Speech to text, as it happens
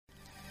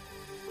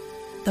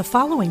The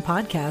following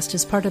podcast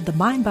is part of the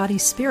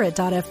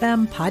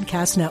MindBodySpirit.fm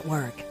podcast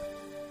network.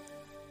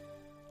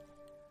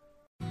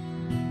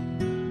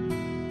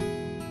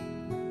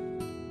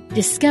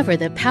 Discover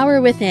the power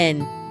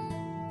within.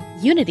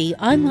 Unity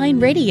Online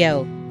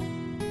Radio.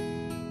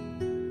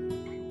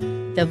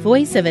 The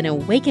voice of an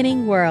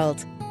awakening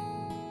world.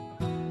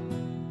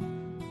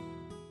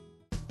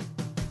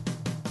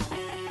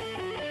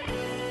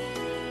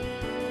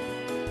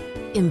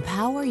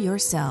 Empower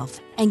yourself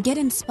and get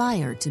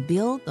inspired to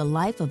build the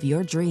life of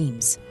your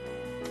dreams.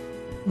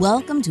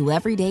 Welcome to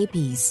Everyday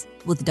Peace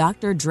with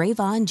Dr.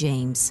 Drayvon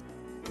James.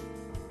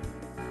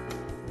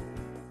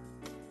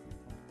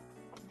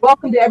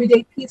 Welcome to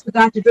Everyday Peace with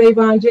Dr.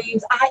 Drayvon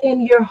James. I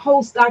am your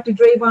host, Dr.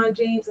 Drayvon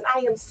James, and I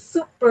am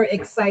super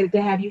excited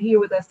to have you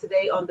here with us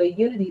today on the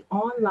Unity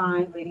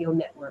Online Radio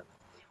Network,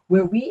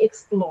 where we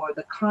explore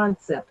the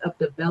concept of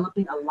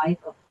developing a life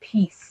of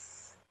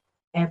peace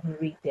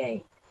every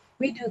day.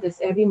 We do this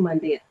every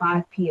Monday at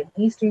 5 p.m.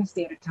 Eastern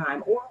Standard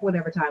Time, or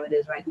whatever time it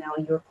is right now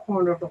in your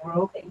corner of the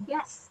world. And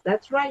yes,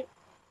 that's right,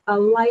 a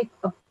life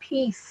of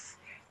peace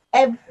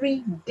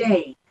every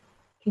day.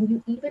 Can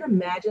you even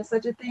imagine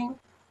such a thing?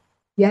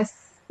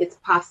 Yes, it's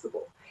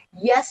possible.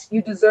 Yes,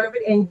 you deserve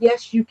it, and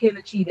yes, you can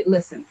achieve it.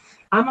 Listen,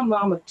 I'm a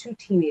mom of 2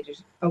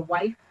 teenagers, a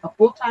wife, a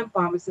full-time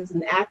pharmacist,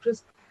 an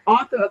actress,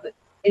 author of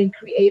and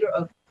creator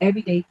of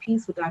Everyday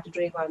Peace with Dr.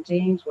 Drayvon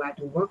James, where I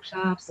do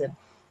workshops and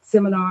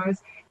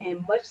seminars,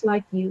 and much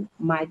like you,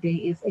 my day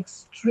is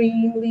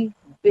extremely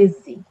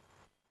busy.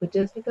 But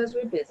just because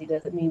we're busy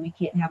doesn't mean we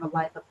can't have a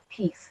life of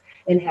peace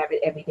and have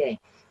it every day.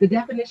 The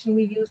definition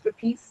we use for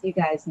peace, you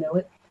guys know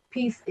it.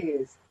 Peace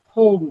is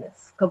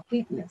wholeness,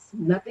 completeness,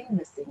 nothing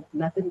missing,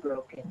 nothing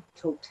broken,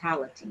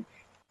 totality,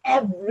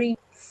 every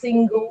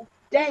single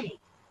day.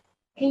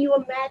 Can you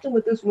imagine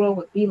what this world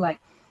would be like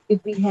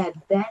if we had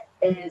that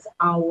as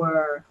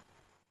our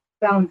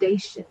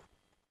foundation?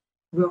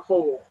 We're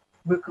whole.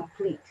 We're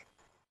complete.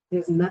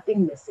 There's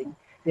nothing missing.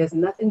 There's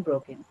nothing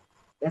broken.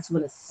 That's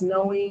when it's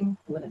snowing,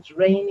 when it's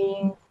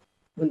raining,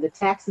 when the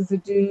taxes are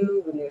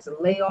due, when there's a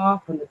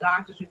layoff, when the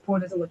doctor's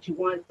report isn't what you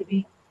want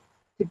it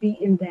to be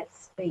in that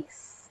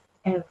space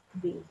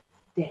every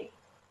day.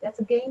 That's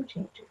a game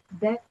changer.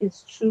 That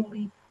is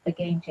truly a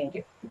game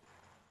changer.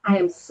 I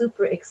am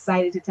super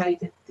excited to tell you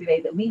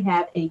today that we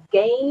have a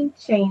game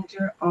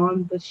changer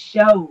on the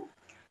show.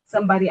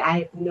 Somebody I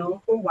have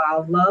known for a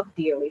while, love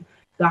dearly,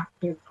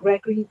 Dr.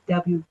 Gregory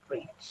W.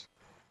 Branch.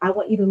 I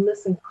want you to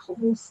listen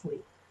closely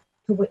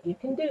to what you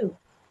can do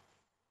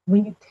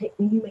when you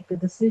make the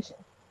decision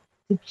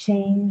to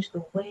change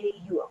the way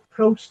you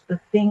approach the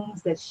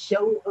things that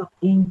show up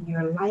in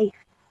your life.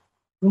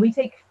 When we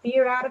take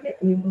fear out of it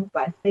and we move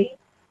by faith,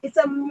 it's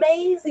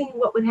amazing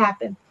what would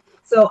happen.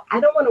 So I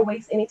don't want to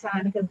waste any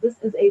time because this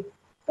is a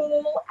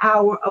full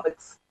hour of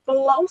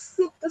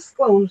explosive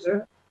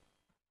disclosure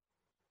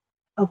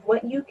of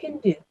what you can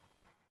do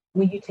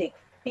when you take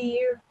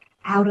fear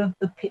out of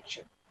the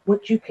picture,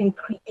 what you can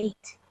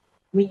create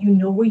when you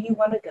know where you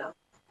want to go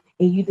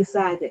and you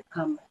decide that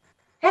come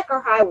heck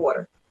or high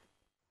water,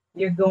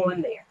 you're going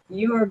there.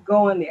 You are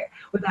going there.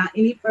 Without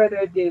any further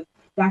ado,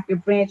 Dr.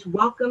 Branch,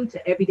 welcome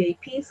to Everyday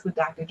Peace with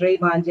Dr.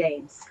 Drayvon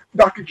James.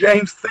 Dr.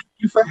 James, thank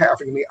you for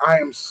having me. I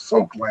am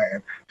so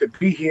glad to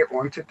be here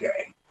on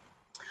today.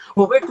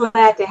 Well, we're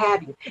glad to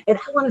have you. And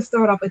I want to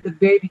start off at the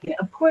very beginning.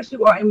 Of course,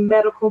 you are a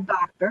medical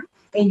doctor,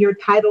 and your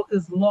title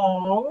is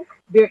long.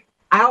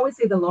 I always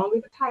say the longer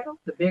the title,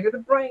 the bigger the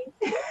brain.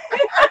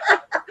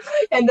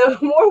 And the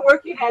more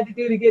work you had to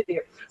do to get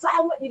there. So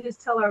I want you to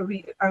just tell our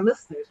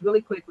listeners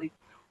really quickly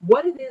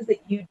what it is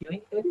that you do.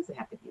 And it doesn't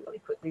have to be really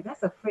quickly.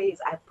 That's a phrase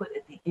I put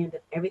at the end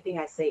of everything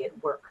I say at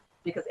work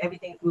because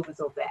everything's moving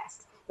so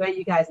fast. Right?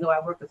 You guys know I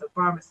work as a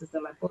pharmacist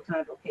in my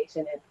full-time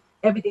vocation, and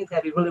everything's got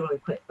to be really, really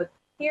quick. But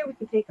here we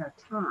can take our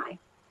time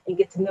and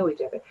get to know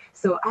each other.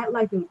 So I'd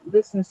like the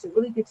listeners to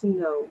really get to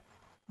know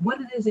what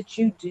it is that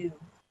you do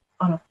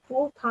on a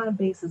full-time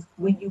basis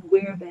when you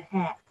wear the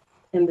hat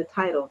and the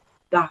title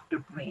Dr.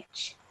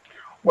 Branch.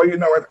 Well, you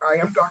know what? I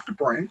am Dr.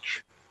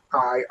 Branch.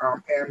 I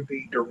am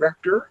the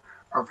Director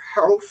of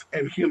Health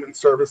and Human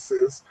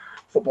Services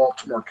for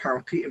Baltimore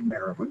County in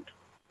Maryland.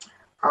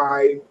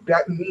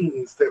 That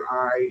means that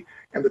I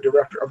am the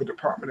Director of the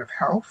Department of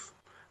Health,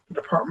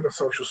 the Department of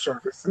Social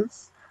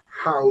Services,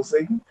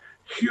 Housing,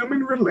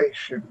 Human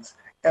Relations,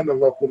 and the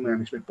Local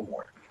Management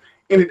Board.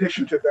 In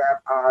addition to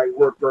that, I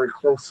work very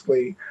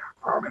closely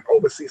and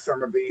oversee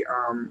some of the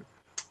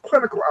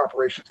clinical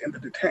operations in the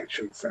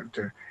detention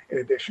center in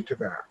addition to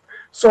that.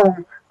 So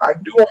I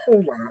do a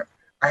whole lot.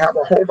 I have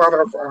a whole lot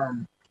of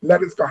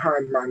letters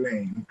behind my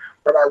name,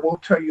 but I will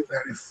tell you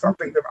that it's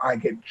something that I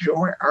get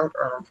joy out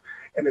of,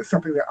 and it's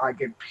something that I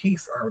get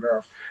peace out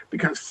of,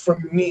 because for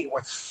me,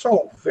 what's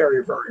so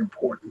very, very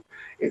important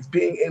is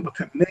being able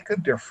to make a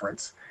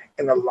difference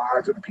in the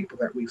lives of the people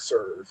that we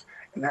serve.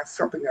 And that's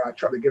something that I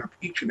try to get up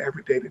each and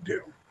every day to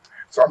do.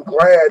 So I'm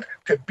glad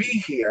to be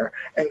here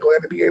and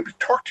glad to be able to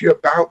talk to you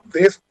about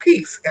this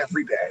peace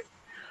every day.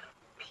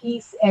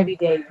 Peace every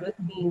day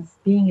means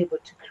being able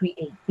to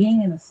create,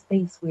 being in a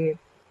space where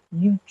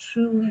you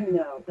truly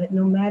know that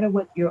no matter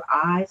what your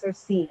eyes are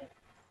seeing,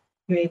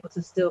 you're able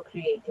to still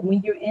create. And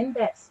when you're in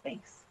that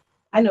space,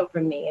 I know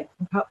for me, and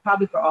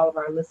probably for all of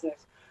our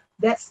listeners,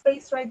 that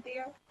space right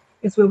there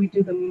is where we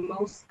do the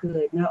most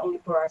good, not only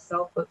for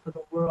ourselves, but for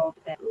the world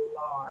at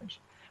large.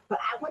 But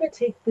I want to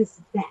take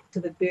this back to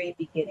the very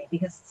beginning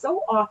because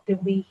so often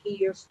we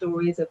hear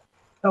stories of,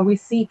 or we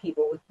see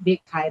people with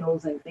big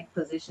titles and big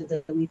positions,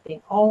 and we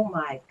think, oh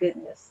my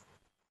goodness,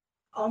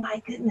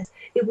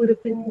 it would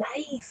have been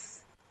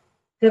nice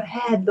to have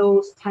had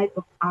those type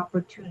of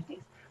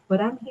opportunities.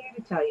 But I'm here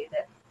to tell you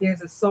that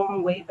there's a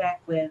song way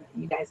back when,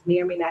 you guys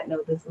may or may not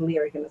know this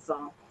lyric in the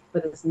song,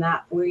 but it's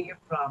not where you're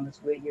from,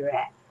 it's where you're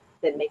at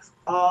that makes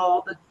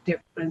all the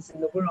difference in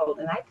the world.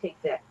 And I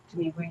take that to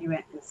mean where you're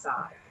at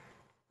inside,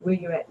 where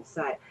you're at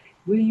inside,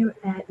 where you're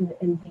at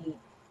in the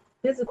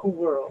physical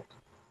world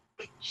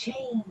can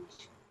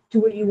change to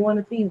where you want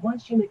to be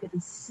once you make a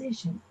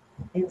decision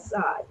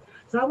inside.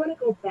 So I want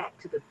to go back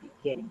to the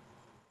beginning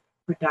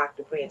for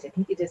Dr. Branch. If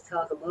he could just tell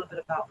us a little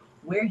bit about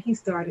where he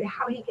started,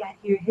 how he got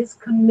here, his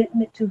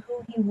commitment to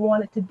who he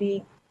wanted to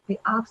be, the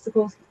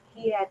obstacles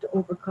he had to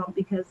overcome.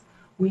 Because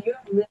when you're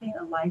living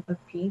a life of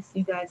peace,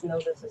 you guys know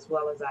this as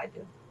well as I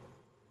do.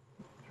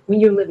 When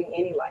you're living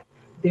any life,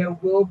 there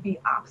will be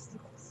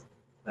obstacles.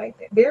 Right?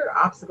 There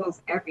are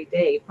obstacles every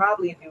day,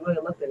 probably if you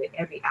really looked at it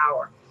every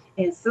hour.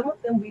 And some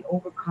of them we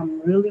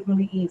overcome really,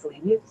 really easily.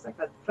 We're just like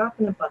a drop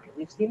in the bucket.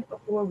 We've seen it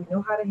before, we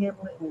know how to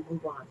handle it, and we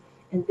move on.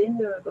 And then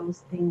there are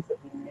those things that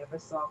we never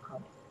saw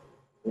coming.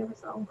 Never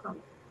saw them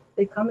coming.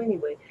 They come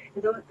anyway.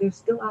 And though they're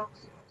still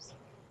obstacles,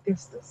 they're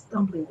still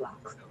stumbling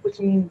blocks, which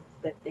means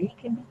that they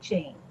can be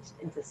changed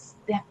into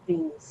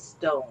stepping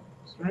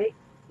stones, right?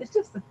 It's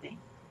just a thing.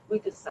 We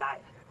decide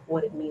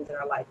what it means in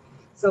our life.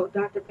 So,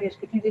 Dr. Fish,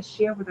 could you just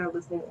share with our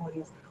listening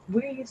audience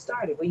where you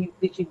started? Were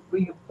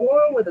you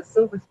born with a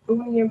silver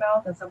spoon in your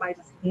mouth and somebody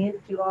just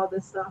handed you all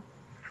this stuff?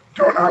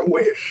 Don't I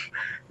wish?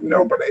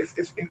 No, but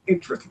it's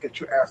interesting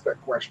that you asked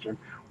that question.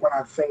 When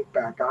I think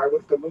back, I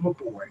was the little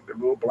boy, the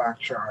little black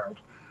child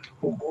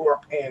who grew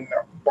up in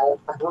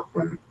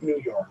Brooklyn, New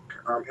York,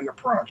 in the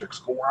projects,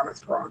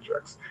 Gowanus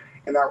projects.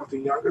 And I was the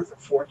youngest of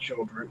four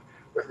children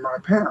with my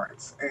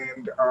parents.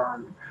 And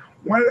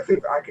one of the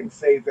things I can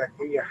say is that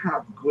when you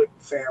have good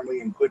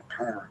family and good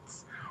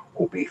parents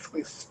who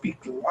basically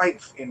speak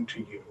life into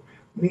you,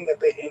 meaning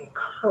that they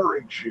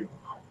encourage you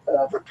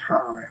all the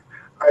time,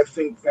 I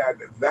think that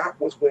that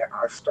was where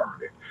I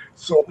started.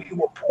 So we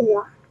were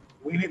poor,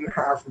 we didn't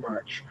have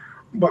much,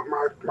 but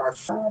my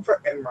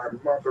father and my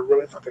mother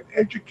really thought that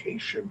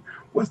education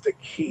was the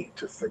key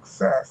to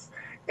success,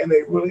 and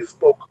they really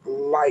spoke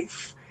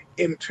life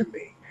into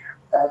me.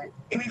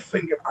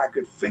 Anything that I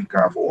could think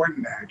of or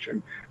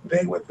imagine,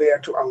 they were there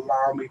to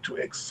allow me to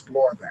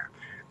explore that.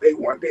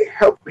 They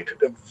helped me to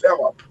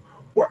develop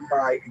what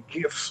my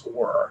gifts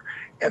were,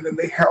 and then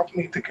they helped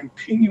me to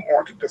continue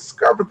on to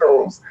discover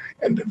those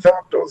and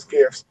develop those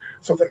gifts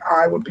so that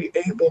I would be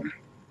able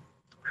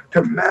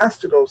to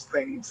master those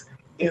things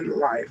in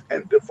life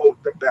and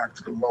devote them back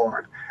to the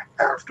Lord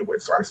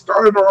afterwards. So I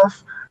started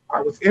off,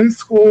 I was in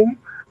school.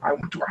 I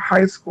went to a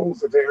high school,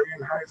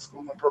 Zavarian High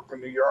School in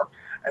Brooklyn, New York,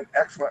 an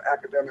excellent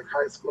academic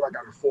high school. I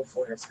got a full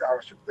 4-year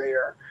scholarship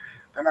there.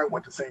 Then I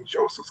went to St.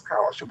 Joseph's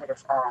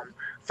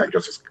St.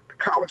 Joseph's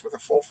College with a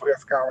full 4-year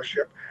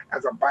scholarship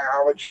as a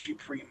biology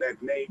pre-med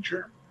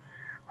major,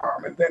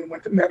 and then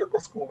went to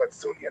medical school at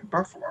SUNY in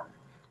Buffalo,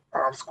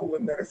 School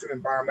of Medicine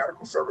and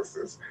Biomedical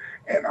Services,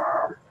 and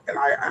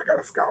I got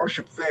a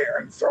scholarship there.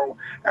 And so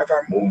as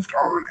I moved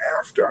on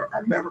after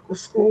medical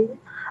school,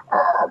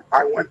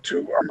 I went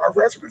to my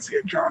residency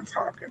at Johns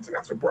Hopkins, and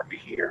that's what brought me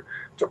here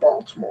to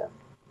Baltimore.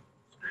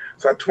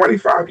 So at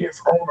 25 years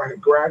old, I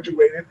had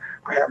graduated.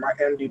 I had my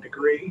MD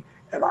degree,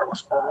 and I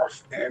was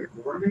off and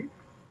running.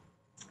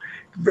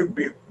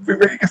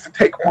 Ready to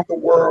take on the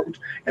world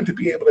and to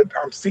be able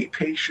to see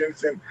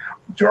patients. And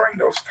during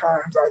those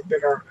times, I've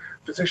been a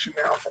physician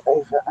now for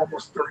over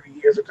almost 30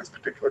 years at this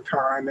particular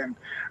time. And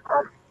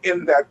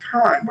in that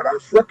time, what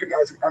I've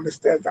recognized and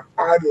understand that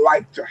I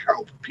like to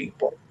help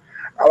people.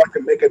 I like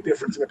to make a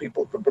difference in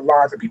the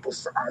lives of people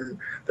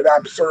that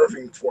I'm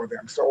serving for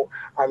them. So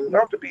I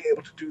love to be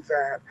able to do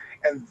that.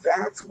 And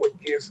that's what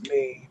gives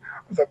me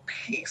the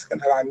peace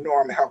and that I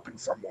know I'm helping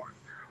someone.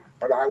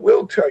 But I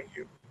will tell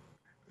you,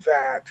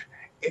 that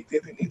it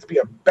needs to be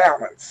a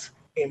balance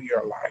in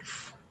your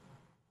life.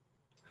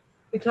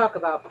 We talk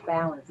about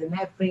balance, and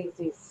that brings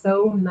me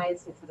so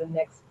nicely to the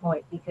next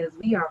point because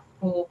we are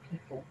full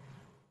people,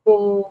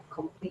 full,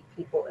 complete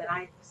people. And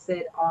I've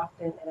said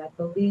often, and I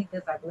believe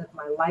this, I've lived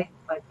my life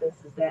like this,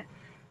 is that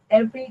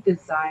every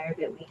desire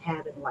that we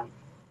have in life,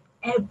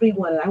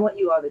 everyone, and I want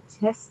you all to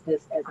test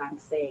this as I'm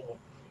saying it,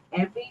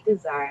 every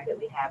desire that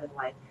we have in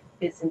life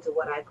fits into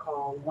what I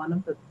call one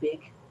of the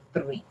big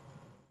three.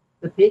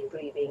 The big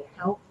three being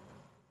health,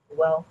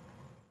 wealth,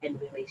 and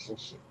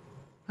relationship.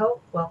 Health,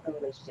 wealth, and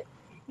relationship.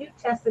 You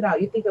test it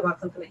out. You think about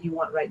something that you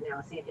want right now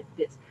and see if it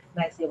fits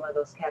nicely in one of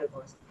those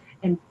categories.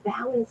 And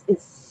balance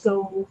is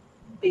so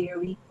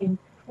very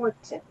important.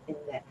 important in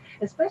that,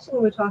 especially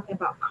when we're talking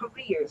about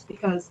careers,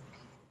 because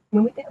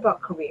when we think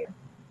about career,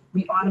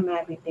 we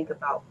automatically think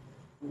about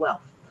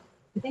wealth.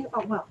 We think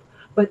about wealth.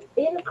 But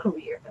in a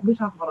career, we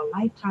talk about a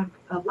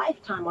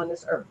lifetime on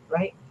this earth,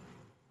 right?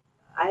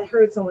 I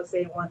heard someone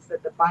say once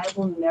that the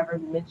Bible never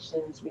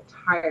mentions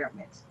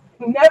retirement.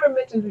 Never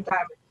mentions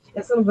retirement.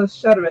 And some of us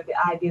shudder at the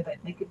idea that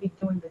they could be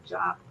doing the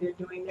job they're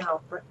doing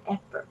now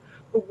forever.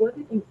 But what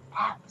if you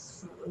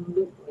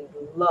absolutely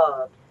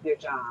loved your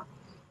job?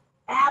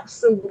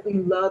 Absolutely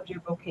loved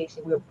your vocation?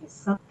 It would be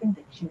something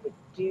that you would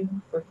do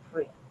for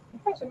free. You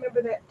guys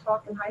remember that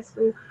talk in high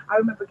school? I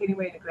remember getting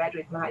ready to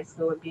graduate from high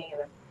school and being in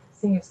a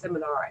senior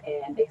seminar,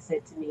 and they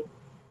said to me,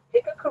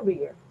 pick a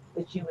career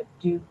that you would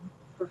do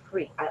for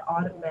free. I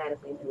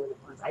automatically knew what it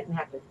was. I didn't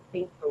have to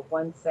think for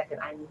 1 second.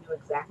 I knew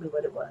exactly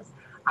what it was.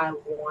 I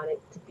wanted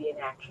to be an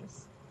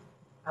actress.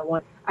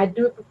 I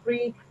do it for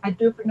free. I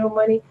do it for no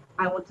money.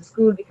 I went to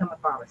school to become a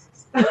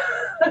pharmacist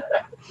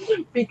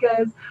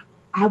because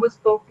I was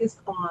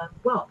focused on,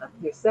 well,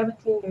 you're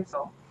 17 years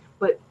old,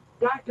 but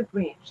Dr.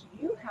 Branch,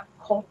 you have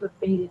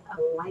cultivated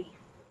a life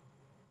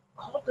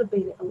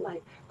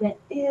that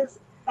is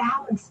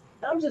balanced.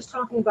 I'm just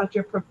talking about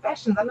your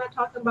professions. I'm not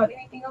talking about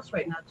anything else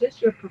right now,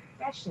 just your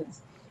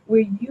professions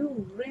where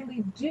you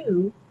really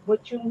do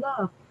what you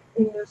love.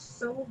 And they're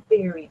so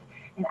varied.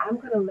 And I'm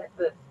going to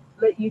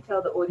let you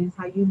tell the audience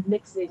how you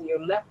mix in your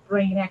left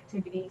brain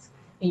activities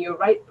and your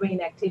right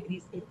brain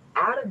activities. And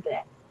out of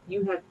that,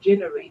 you have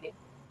generated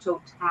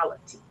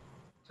totality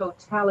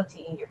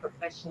in your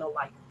professional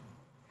life.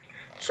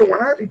 So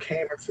when I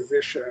became a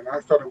physician and I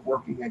started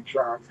working at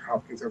Johns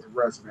Hopkins as a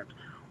resident,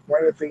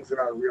 one of the things that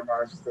I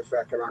realized was the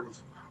fact that I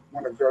was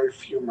one of very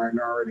few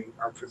minority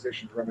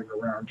physicians running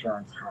around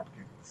Johns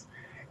Hopkins.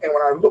 And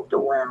when I looked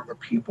around, the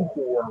people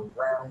who were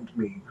around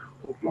me,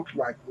 who looked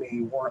like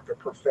me, weren't the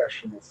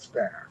professional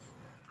staff.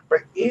 But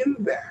in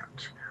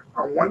that,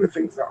 one of the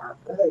things that I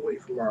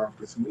always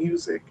loved is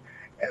music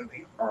and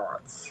the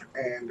arts.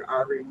 And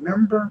I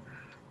remember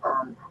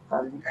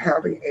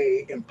having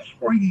a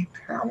employee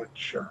talent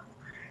show,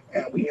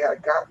 and we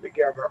had gotten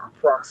together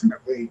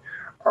approximately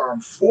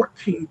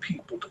 14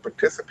 people to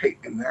participate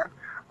in that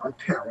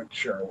talent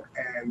show,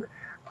 and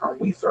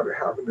we started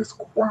having this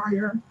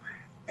choir,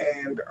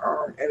 and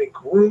it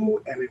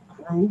grew and it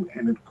grew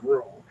and it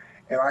grew.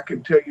 And I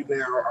can tell you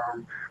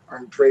now,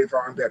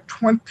 Trayvon, that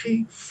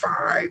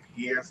 25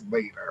 years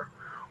later,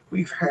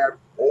 we've had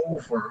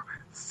over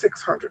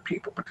 600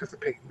 people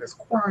participate in this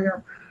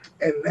choir,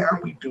 and now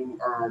we do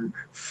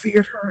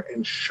theater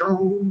and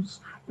shows.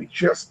 We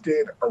just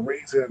did A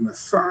Raisin in the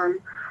Sun.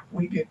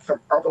 We did some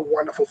other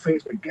wonderful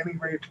things. We're getting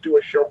ready to do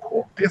a show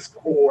called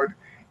Discord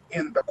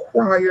in the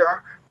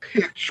Choir.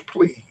 Pitch,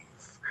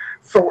 please.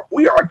 So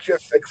we are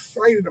just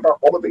excited about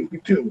all the things we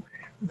do.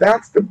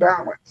 That's the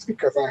balance,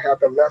 because I have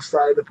the left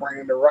side of the brain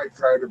and the right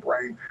side of the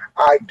brain.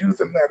 I do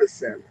the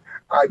medicine,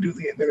 I do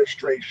the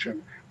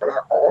administration, but I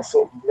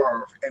also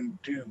love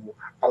and do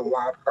a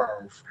lot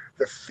of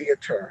the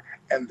theater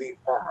and the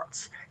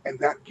arts. And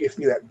that gives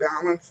me that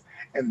balance,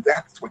 and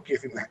that's what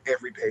gives me that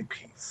everyday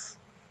peace.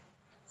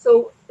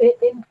 So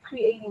in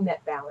creating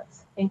that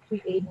balance,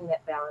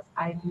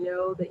 I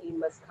know that you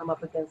must come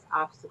up against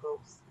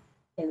obstacles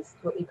and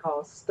what we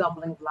call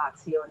stumbling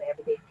blocks here on the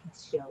Everyday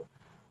Peace Show.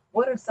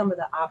 What are some of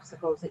the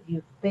obstacles that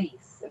you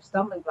face, or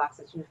stumbling blocks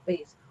that you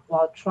face,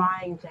 while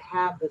trying to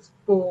have this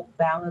full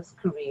balanced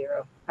career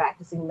of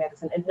practicing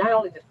medicine? And not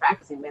only just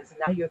practicing medicine,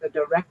 now you're the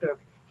director of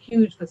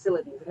huge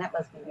facilities, and that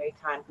must be very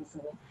time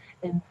consuming.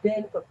 And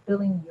then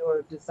fulfilling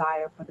your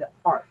desire for the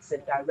arts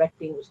and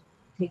directing, which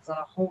takes on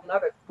a whole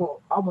nother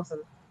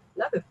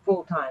another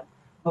full-time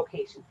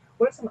vocation.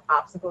 What are some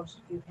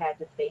obstacles you've had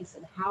to face,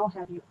 and how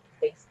have you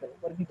faced them?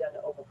 What have you done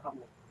to overcome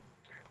them?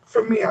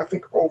 For me, I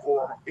think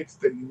overall, it's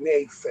the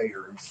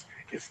naysayers.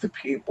 It's the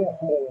people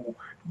who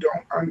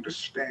don't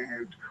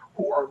understand,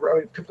 who are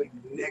relatively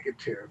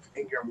negative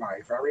in your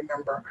life. I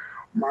remember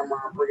my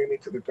mom bringing me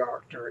to the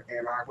doctor,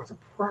 and I was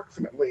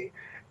approximately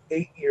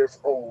 8 years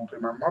old.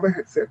 And my mother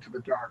had said to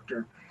the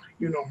doctor,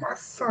 my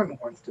son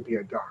wants to be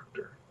a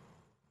doctor.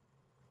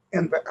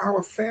 And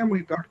our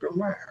family doctor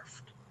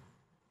laughed.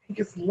 He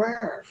just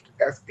laughed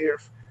as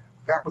if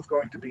that was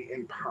going to be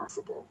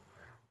impossible.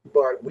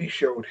 But we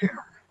showed him.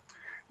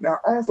 Now,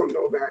 I also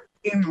know that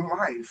in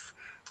life,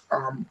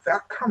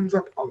 that comes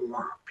up a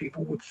lot.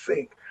 People would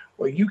think,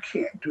 well, you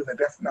can't do that.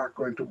 That's not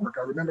going to work.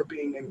 I remember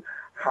being in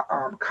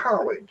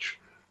college,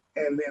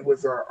 and there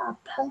was a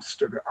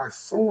poster that I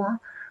saw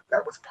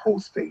that was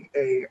posting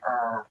a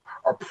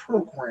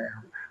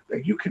program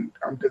that you can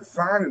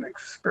design an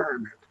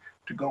experiment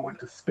to go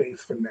into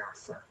space for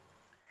NASA.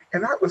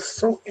 And that was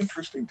so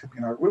interesting to me,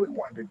 and I really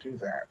wanted to do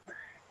that.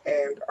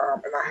 And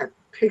I had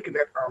taken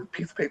that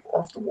piece of paper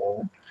off the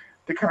wall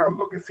to kind of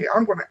look and see,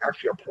 I'm going to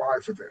actually apply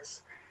for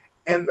this.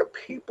 And the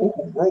people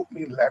who wrote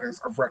me letters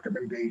of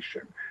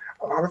recommendation,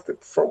 a lot of the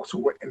folks who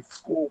were in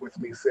school with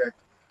me said,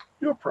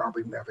 you'll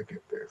probably never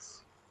get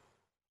this.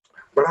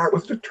 But I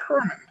was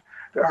determined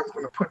that I was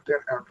going to put that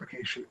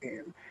application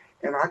in.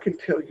 And I can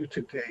tell you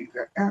today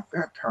that at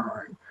that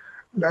time,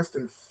 less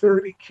than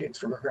 30 kids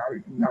from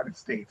the United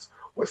States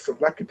were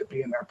selected to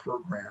be in that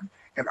program,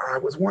 and I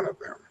was one of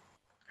them.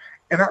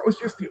 And that was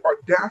just the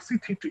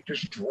audacity to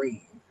just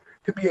dream,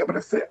 to be able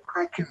to say,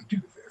 I can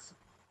do this.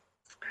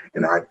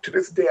 And to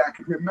this day, I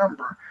can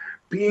remember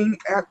being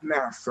at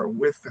NASA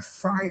with the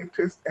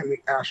scientists and the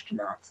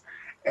astronauts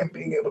and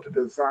being able to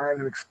design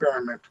an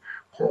experiment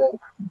called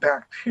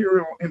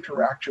bacterial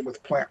interaction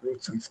with plant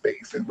roots in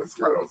space. It was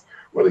one of those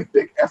really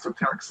big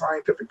esoteric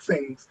scientific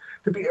things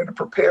to be able to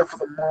prepare for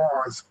the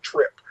Mars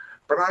trip.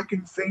 But I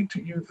can say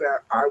to you that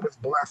I was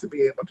blessed to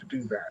be able to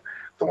do that.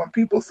 So when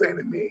people say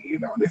to me,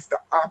 and it's the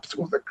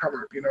obstacles that come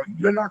up,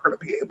 you're not going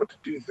to be able to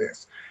do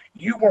this.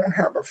 You won't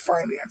have the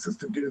finances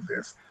to do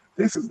this.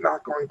 This is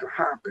not going to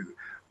happen.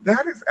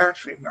 That is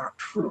actually not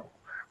true.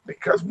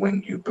 Because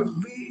when you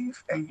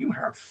believe and you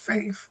have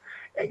faith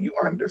and you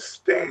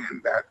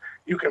understand that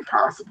you can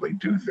possibly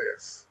do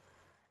this,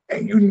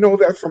 and you know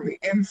that from the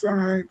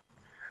inside,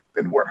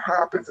 then what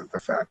happens is the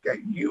fact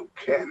that you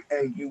can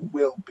and you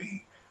will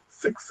be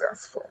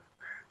successful.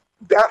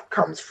 That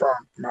comes from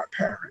my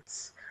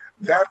parents.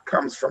 That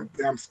comes from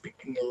them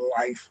speaking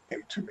life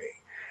into me.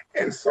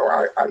 And so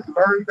I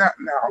learned that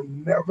now. I'll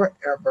never,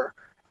 ever,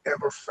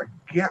 ever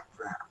forget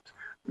that.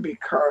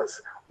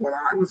 Because when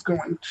I was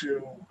going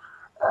to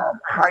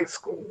high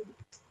school,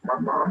 my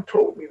mom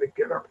told me to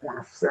get up on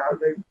a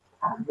Saturday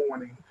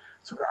morning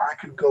so that I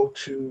could go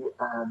to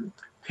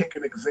take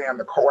an exam,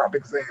 the co-op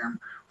exam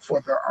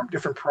for the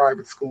different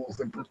private schools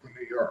in Brooklyn,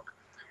 New York.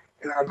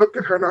 And I looked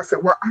at her and I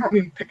said, well, I don't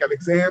need to take an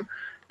exam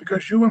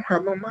because you don't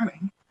have no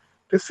money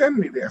to send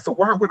me there. So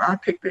why would I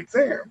take the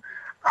exam?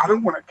 I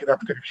don't want to get up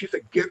and take it. She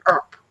said, get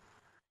up.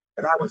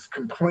 And I was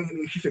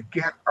complaining. She said,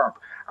 get up.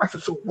 I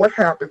said, so what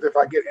happens if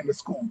I get into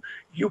school?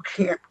 You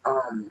can't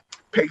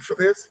pay for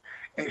this?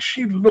 And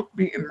she looked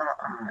me in my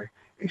eye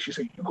and she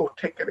said, you go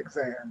take an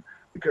exam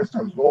because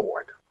the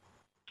Lord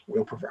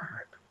will provide.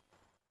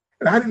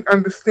 And I didn't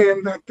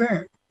understand that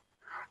then,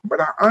 but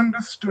I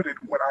understood it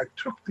when I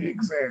took the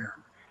exam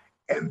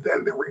and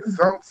then the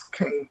results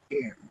came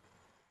in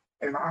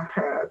and I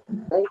had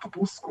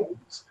multiple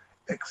schools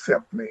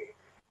accept me.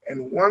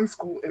 And one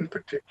school in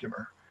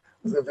particular,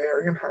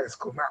 Xaverian High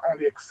School, not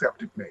only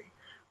accepted me,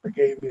 but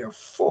gave me a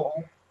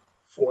full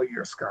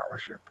 4-year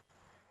scholarship.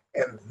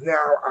 And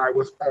now I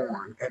was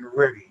on and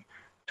ready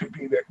to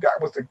be that.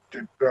 That was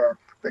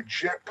the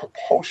jet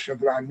propulsion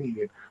that I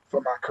needed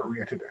for my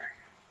career today.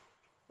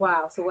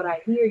 Wow. So what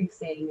I hear you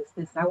saying is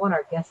this, and I want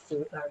our guests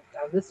to,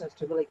 our listeners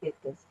to really get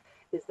this,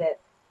 is that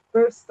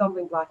first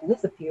stumbling block, and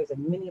this appears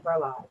in many of our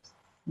lives,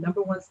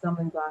 number one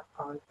stumbling block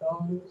are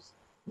those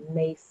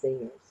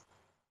naysayers,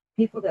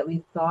 people that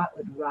we thought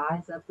would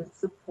rise up and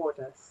support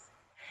us.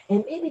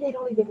 And maybe they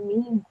don't even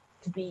mean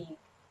to be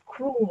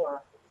cruel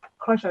or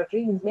crush our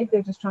dreams. Maybe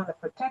they're just trying to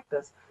protect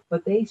us,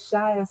 but they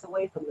shy us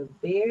away from the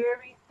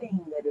very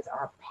thing that is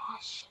our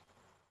passion.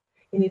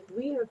 And if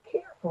we are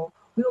careful,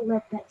 we'll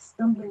let that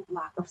stumbling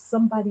block of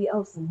somebody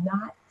else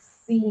not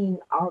seeing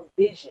our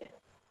vision,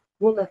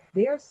 we'll let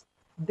their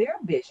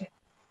vision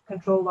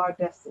control our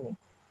destiny.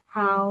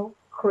 How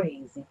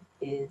crazy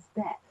is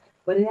that?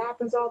 But it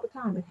happens all the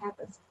time. It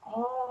happens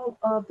all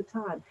of the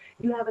time.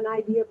 You have an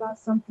idea about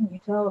something, you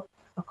tell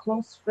a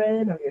close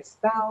friend or your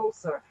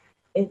spouse,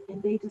 and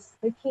they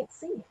can't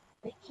see it.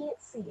 They can't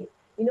see it.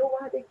 You know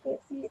why they can't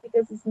see it?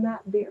 Because it's not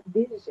their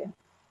vision.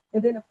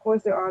 And then, of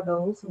course, there are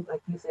those who,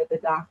 like you said, the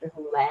doctor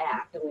who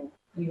laughed when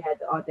you had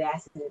the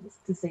audacity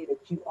to say that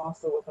you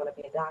also were going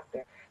to be a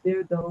doctor. There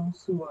are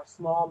those who are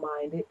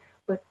small-minded.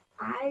 But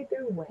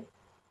either way,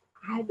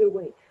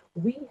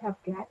 we have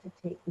got to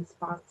take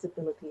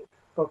responsibility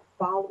for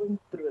following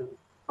through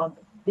on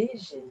the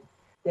vision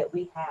that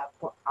we have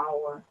for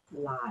our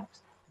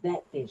lives,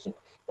 that vision.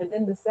 And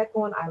then the second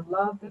one, I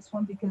love this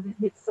one because it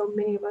hits so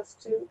many of us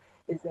too,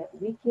 is that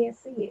we can't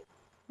see it.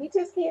 We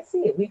just can't see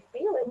it. We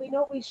feel it. We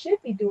know we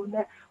should be doing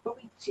that, but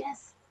we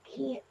just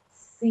can't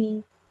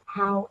see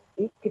how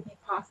it could be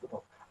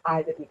possible,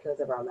 either because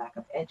of our lack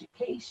of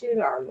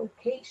education, our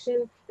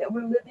location that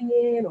we're living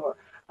in, or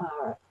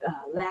our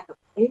lack of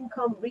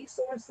income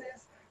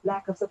resources,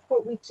 lack of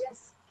support. We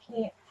just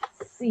can't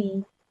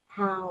see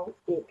how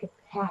it could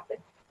happen.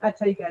 I'll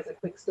tell you guys a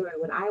quick story.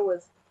 When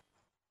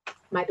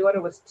my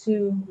daughter was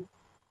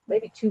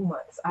maybe 2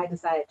 months, I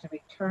decided to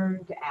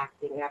return to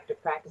acting after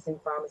practicing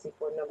pharmacy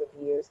for a number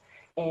of years.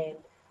 And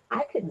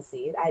I couldn't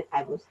see it.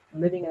 I was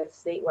living in a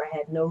state where I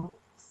had no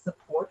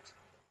support,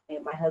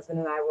 and my husband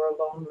and I were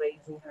alone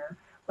raising her.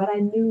 But I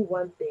knew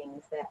one thing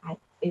is that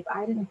if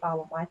I didn't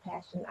follow my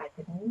passion, I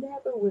could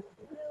never, with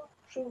real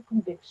true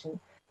conviction,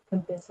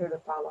 convince her to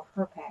follow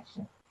her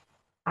passion.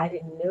 I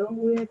didn't know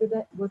where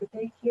the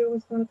daycare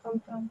was going to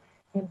come from.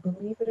 And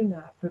believe it or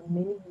not, for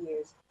many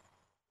years,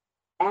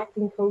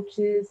 acting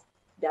coaches,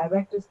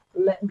 directors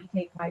let me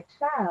take my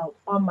child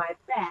on my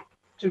back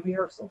to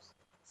rehearsals.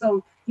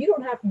 So you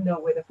don't have to know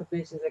where the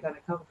provisions are going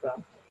to come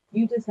from.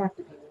 You just have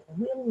to be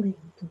willing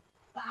to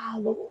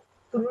follow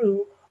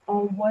through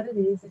on what it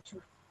is that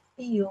you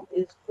feel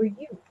is for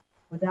you,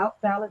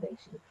 without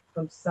validation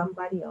from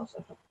somebody else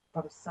or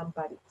from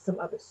some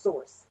other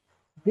source.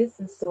 This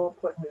is so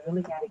important. We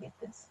really got to get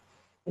this.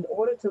 In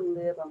order to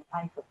live a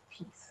life of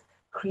peace,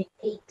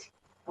 create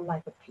a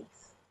life of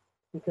peace.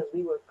 Because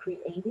we were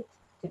created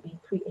to be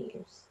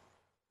creators.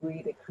 We're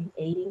either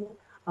creating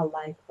a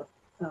life of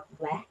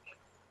lack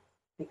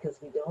because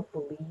we don't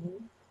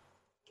believe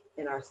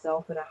in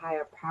ourselves and a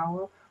higher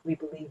power. We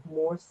believe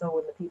more so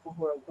in the people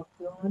who are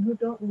looking on who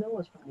don't know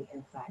us from the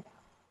inside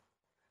out.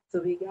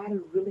 So we got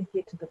to really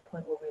get to the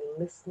point where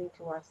we're listening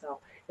to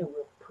ourselves and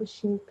we're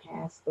pushing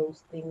past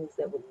those things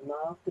that would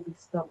love to be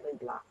stumbling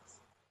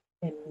blocks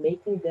and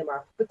making them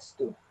our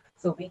footstool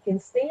so we can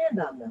stand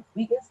on them.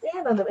 We can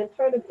stand on them and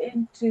turn them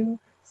into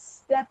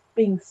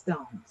stepping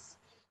stones.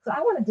 So I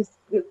want to just,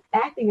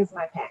 acting is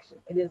my passion.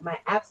 It is my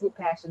absolute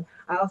passion.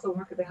 I also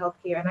work in the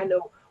healthcare, and I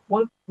know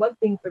one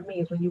thing for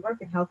me is when you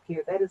work in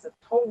healthcare, that is a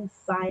totally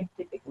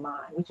scientific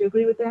mind. Would you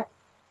agree with that?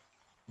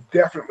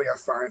 Definitely a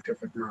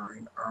scientific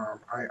mind.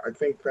 I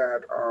think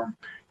that,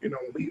 when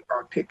we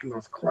are taking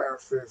those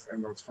classes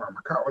and those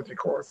pharmacology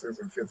courses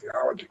and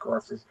physiology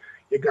courses,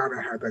 you got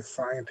to have that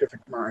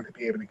scientific mind to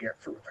be able to get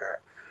through that.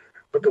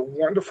 But the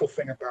wonderful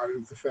thing about it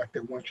is the fact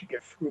that once you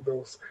get through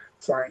those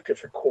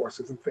scientific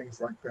courses and things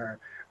like that,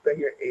 then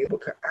you're able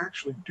to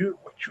actually do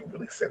what you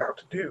really set out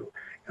to do,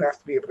 and that's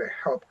to be able to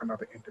help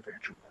another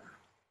individual.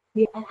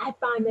 Yeah, and I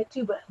find that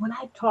too. But when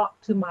I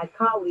talk to my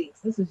colleagues,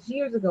 this was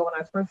years ago when I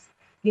was first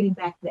getting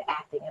back to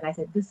acting, and I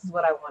said, "This is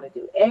what I want to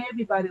do."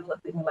 Everybody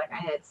looked at me like I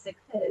had six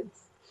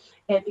heads.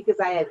 And because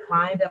I had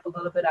climbed up a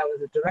little bit, I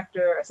was a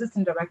director,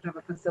 assistant director of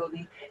a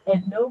facility,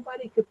 and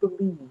nobody could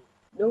believe,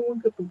 no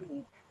one could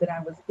believe that I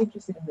was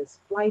interested in this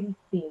flighty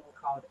thing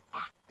called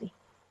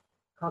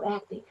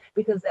acting,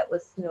 because that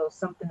was,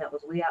 something that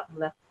was way out in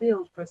left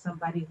field for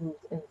somebody who's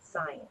in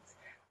science.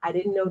 I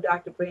didn't know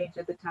Dr. Branch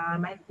at the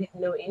time. I didn't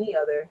know any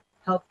other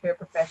healthcare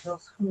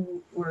professionals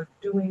who were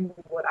doing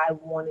what I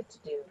wanted to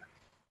do,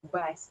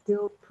 but I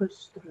still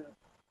pushed through.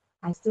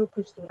 I still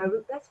push through.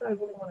 That's what I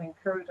really want to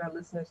encourage our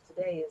listeners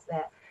today is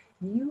that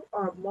you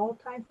are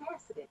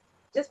multifaceted.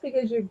 Just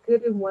because you're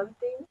good in one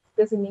thing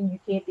doesn't mean you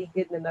can't be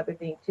good in another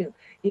thing too.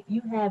 If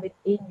you have it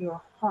in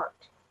your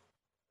heart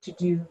to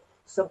do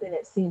something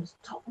that seems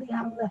totally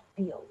out of left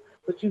field,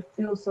 but you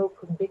feel so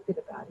convicted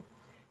about it,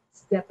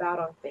 step out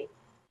on faith.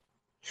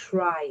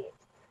 Try it,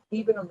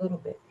 even a little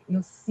bit.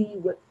 You'll see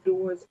what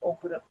doors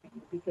open up for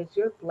you because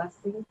your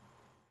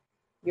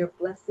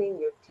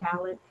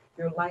talent,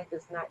 your life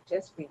is not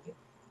just for you.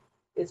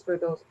 It's for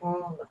those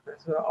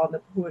onlookers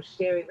who are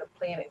sharing the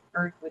planet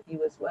Earth with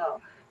you as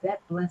well. That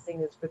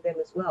blessing is for them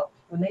as well.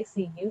 When they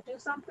see you do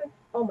something,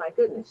 oh my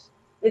goodness,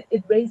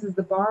 it raises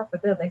the bar for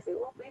them. They say,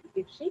 well, maybe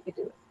if she could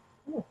do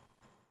it,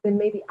 then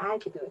maybe I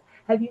could do it.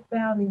 Have you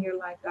found in your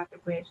life, Dr.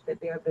 Branch, that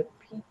there have been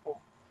people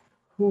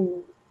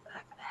who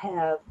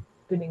have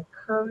been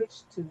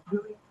encouraged to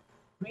really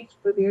reach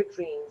for their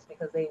dreams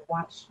because they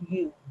watch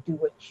you do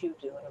what you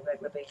do on a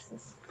regular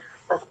basis?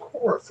 Of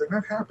course, and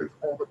that happens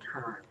all the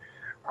time.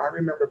 I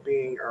remember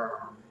being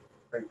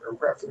a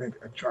resident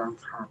at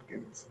Johns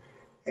Hopkins,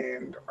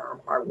 and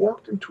I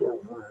walked into a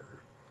room,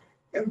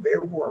 and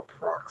there were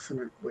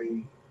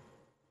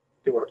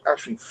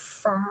actually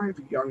five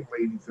young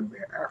ladies in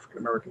there, African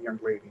American young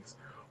ladies,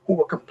 who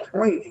were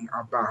complaining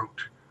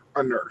about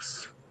a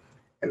nurse,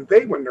 and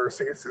they were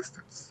nursing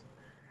assistants.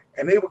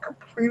 And they were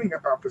complaining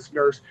about this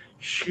nurse.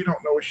 She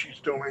don't know what she's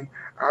doing.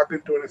 I've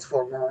been doing this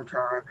for a long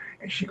time,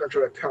 and she gonna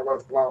try to tell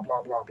us blah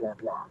blah blah blah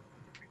blah.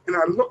 And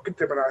I looked at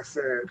them and I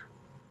said,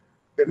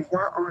 then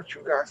why aren't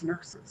you guys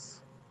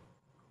nurses?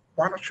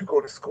 Why don't you go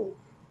to school?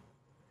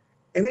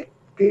 And it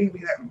gave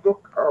me that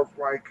look of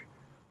like,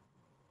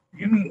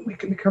 you mean we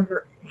can become a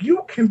nurse?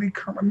 You can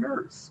become a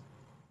nurse.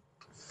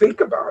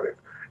 Think about it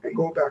and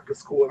go back to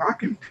school. And I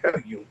can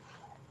tell you,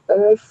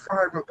 all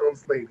five of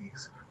those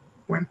ladies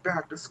went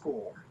back to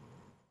school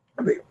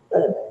and they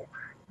all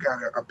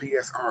got a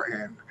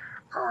BSRN.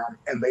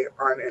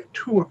 And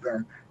two of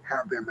them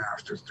have their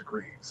master's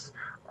degrees.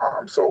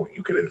 So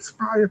you can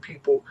inspire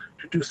people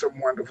to do some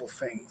wonderful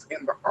things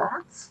in the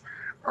arts.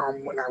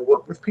 When I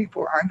work with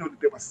people, I know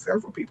that there were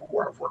several people who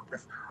I've worked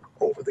with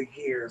over the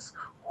years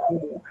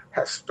who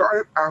have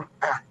started out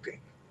acting,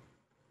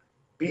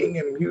 being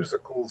in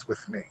musicals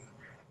with me,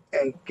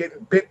 and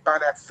getting bit by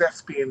that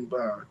thespian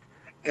bug.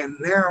 And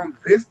now,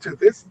 this to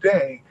this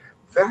day,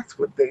 that's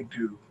what they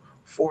do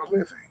for a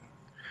living.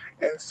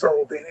 And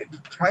so they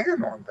didn't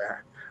plan on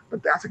that,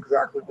 but that's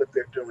exactly what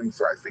they're doing.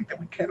 So I think that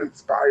we can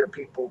inspire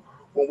people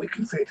when we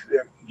can say to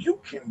them, you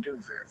can do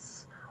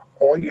this.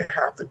 All you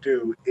have to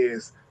do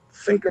is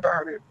think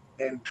about it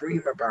and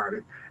dream about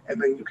it, and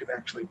then you can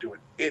actually do it.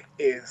 It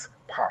is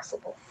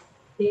possible.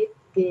 It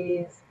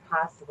is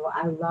possible.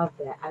 I love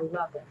that. I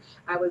love that.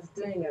 I was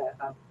doing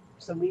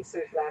some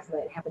research last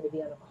night, happened to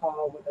be on a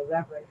call with a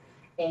reverend,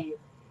 and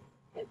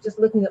just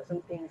looking up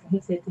some things, and he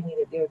said to me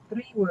that there are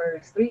three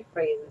words, three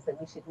phrases that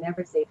we should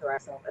never say to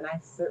ourselves, and I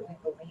certainly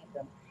believe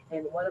them.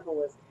 And one of them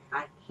was,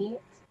 I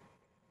can't,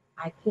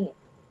 I can't.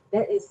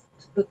 That is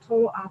the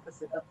total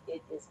opposite of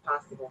it is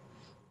possible.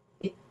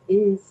 It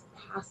is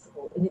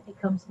possible, and it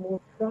becomes more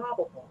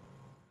probable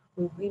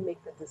when we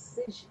make the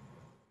decision.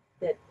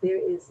 that there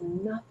is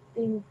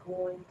nothing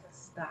going to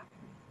stop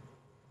me.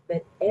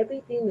 That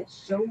everything that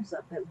shows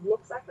up that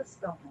looks like a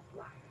stumbling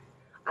block,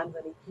 I'm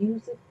going to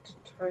use it to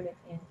turn it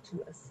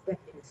into a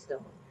stepping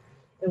stone.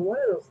 And one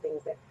of those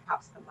things that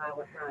pops to my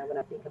mind when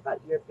I think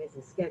about your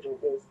busy schedule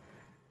is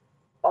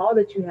all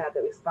that you have,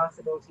 the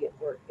responsibility at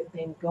work, and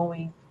then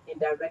going and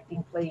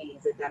directing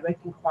plays and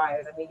directing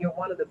choirs. I mean, you're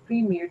one of the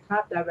premier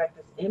top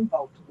directors in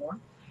Baltimore.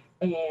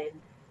 And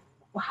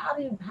how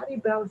do you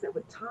balance that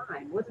with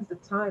time? What is the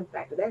time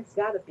factor? That's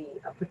got to be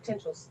a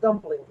potential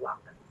stumbling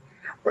block.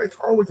 But it's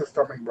always a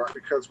stumbling block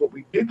because what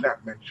we did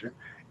not mention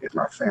is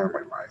my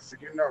family life. So,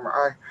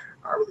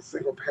 I was a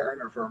single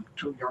parent of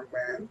two young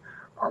men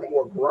who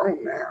are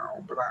grown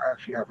now, but I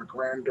actually have a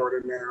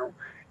granddaughter now.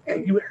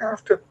 And you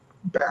have to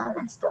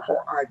balance the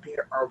whole idea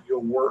of your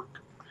work,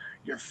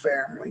 your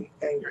family,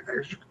 and your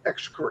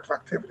extracurricular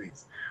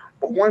activities.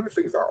 But one of the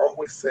things I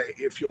always say,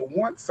 if you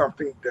want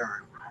something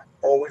done,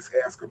 always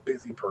ask a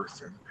busy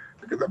person,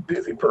 because a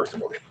busy person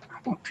will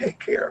take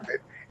care of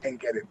it and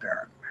get it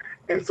done.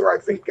 And so I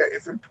think that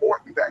it's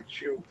important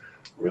that you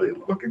really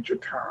look at your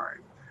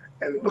time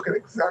and look at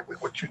exactly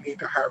what you need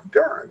to have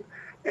done.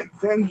 And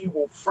then you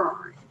will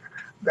find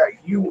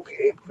that you will be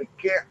able to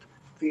get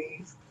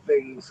these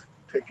things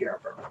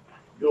together.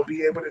 You'll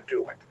be able to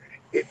do it.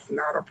 It's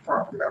not a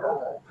problem at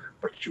all,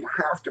 but you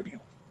have to be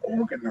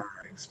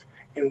organized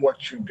in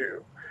what you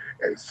do.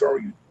 And so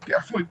you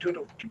definitely do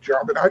the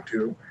job that I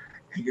do.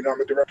 And, I'm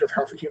the Director of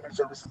Health and Human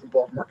Services in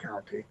Baltimore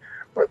County,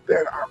 but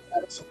then I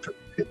also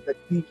pick the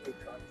evening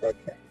time I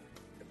can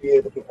to be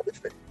able to do other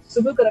things.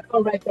 So we're going to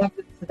come right back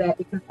to that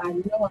because I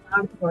know a lot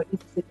of people are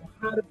interested in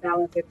how to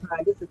balance their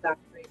time. This is Dr.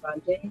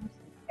 Drayvon James,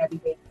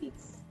 Everyday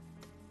Peace.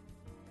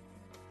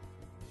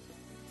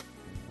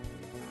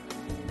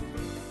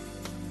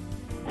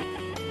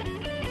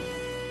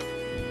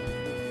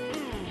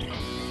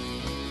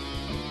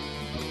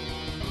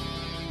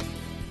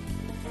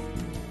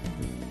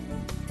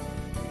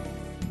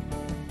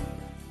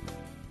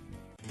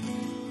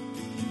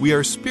 We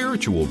are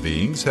spiritual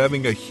beings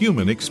having a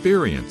human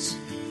experience.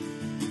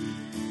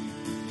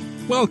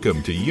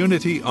 Welcome to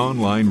Unity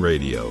Online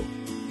Radio,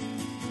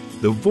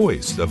 the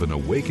voice of an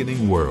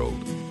awakening world.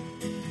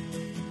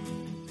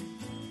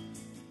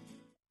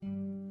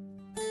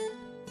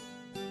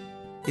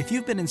 If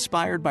you've been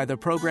inspired by the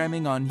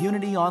programming on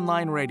Unity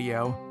Online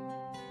Radio,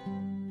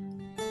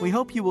 we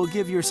hope you will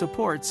give your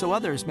support so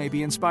others may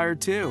be inspired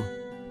too.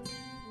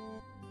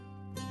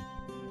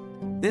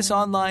 This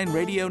online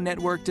radio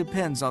network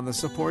depends on the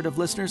support of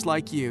listeners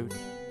like you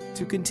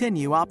to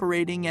continue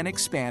operating and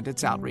expand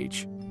its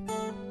outreach.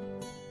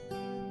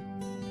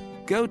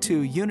 Go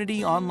to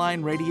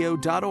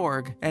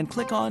unityonlineradio.org and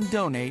click on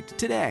Donate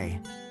today.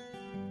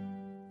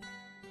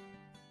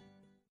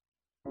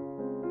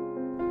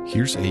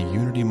 Here's a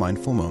Unity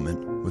Mindful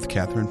Moment with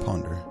Catherine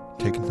Ponder,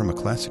 taken from a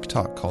classic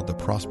talk called The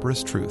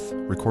Prosperous Truth,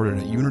 recorded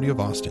at Unity of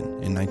Austin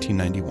in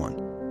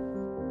 1991.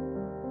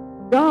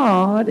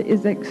 God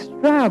is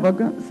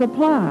extravagant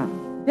supply.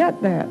 Get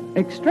that?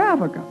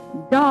 Extravagant.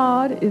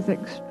 God is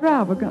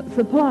extravagant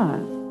supply.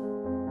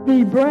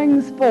 He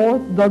brings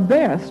forth the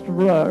best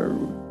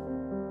roe.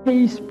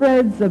 He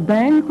spreads a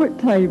banquet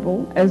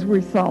table, as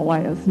we saw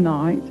last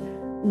night,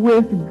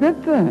 with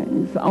good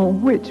things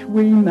on which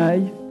we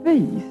may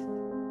feast.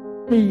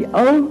 He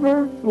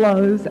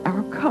overflows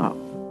our cup.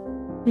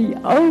 He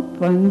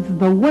opens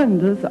the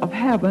windows of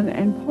heaven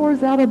and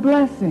pours out a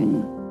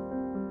blessing.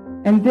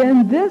 And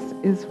then this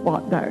is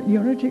what that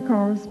Unity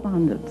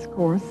Correspondence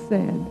Course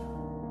said.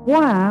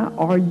 Why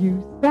are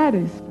you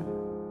satisfied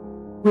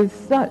with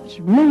such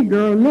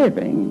meager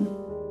living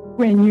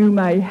when you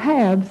may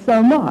have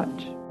so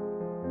much?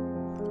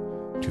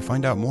 To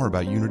find out more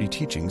about Unity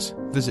teachings,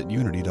 visit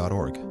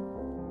unity.org.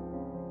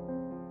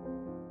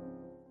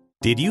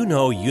 Did you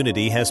know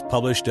Unity has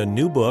published a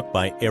new book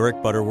by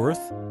Eric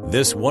Butterworth?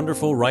 This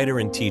wonderful writer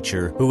and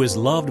teacher, who is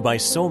loved by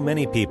so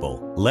many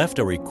people, left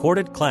a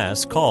recorded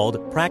class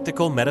called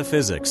Practical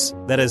Metaphysics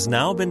that has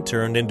now been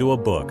turned into a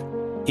book.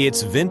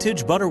 It's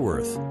vintage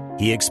Butterworth.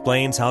 He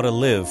explains how to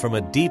live from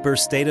a deeper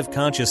state of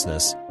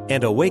consciousness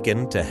and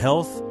awaken to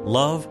health,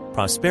 love,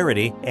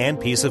 prosperity, and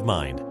peace of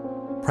mind.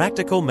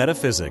 Practical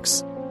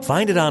Metaphysics.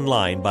 Find it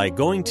online by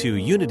going to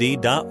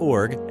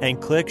unity.org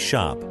and click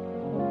Shop.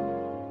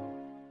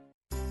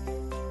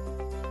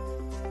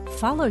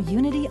 Follow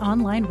Unity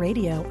Online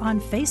Radio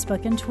on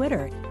Facebook and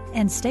Twitter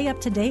and stay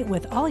up to date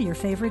with all your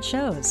favorite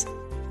shows.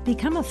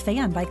 Become a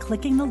fan by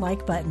clicking the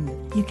like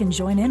button. You can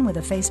join in with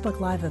a Facebook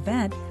Live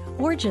event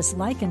or just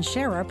like and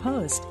share our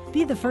post.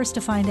 Be the first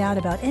to find out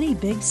about any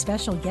big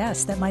special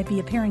guests that might be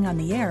appearing on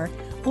the air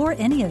or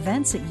any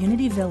events at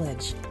Unity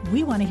Village.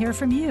 We want to hear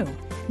from you.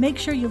 Make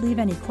sure you leave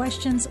any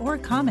questions or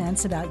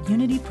comments about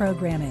Unity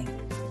programming.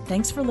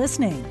 Thanks for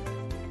listening.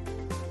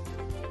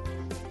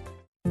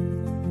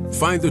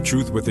 Find the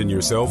truth within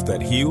yourself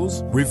that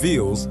heals,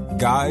 reveals,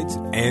 guides,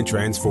 and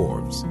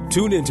transforms.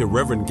 Tune in to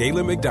Reverend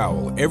Galen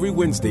McDowell every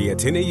Wednesday at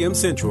 10 a.m.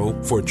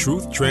 Central for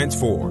Truth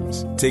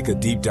Transforms. Take a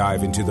deep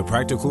dive into the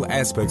practical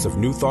aspects of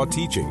New Thought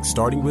teaching,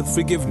 starting with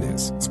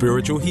forgiveness,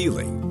 spiritual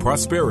healing,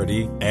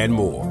 prosperity, and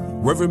more.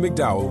 Reverend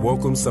McDowell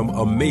welcomes some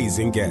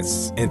amazing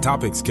guests, and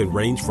topics can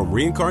range from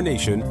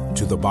reincarnation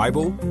to the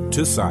Bible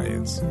to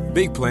science.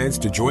 Big plans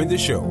to join the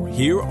show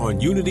here on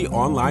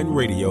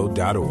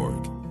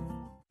UnityOnlineRadio.org.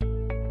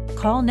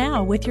 Call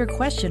now with your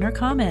question or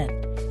comment.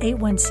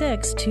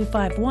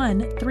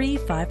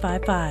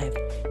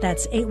 816-251-3555.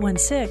 That's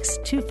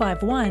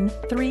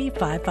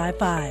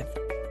 816-251-3555.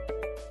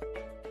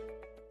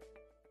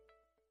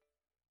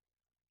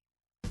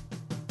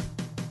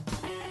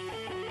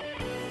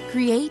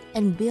 Create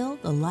and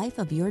build the life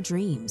of your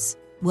dreams.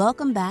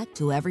 Welcome back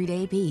to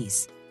Everyday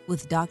Peace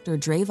with Dr.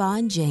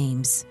 Drayvon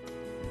James.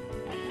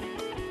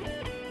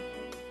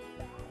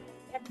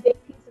 Everyday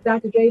Peace with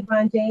Dr.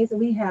 Drayvon James, and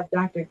we have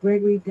Dr.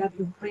 Gregory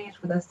W.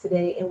 Branch with us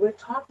today, and we're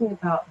talking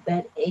about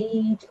that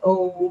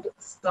age-old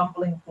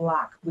stumbling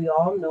block. We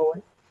all know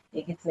it.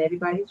 It gets in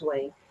everybody's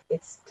way.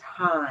 It's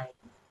time,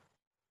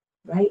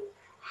 right?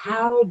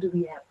 How do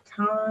we have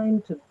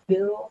time to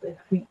build and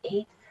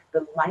create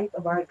the life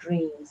of our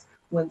dreams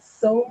when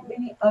so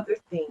many other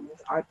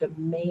things are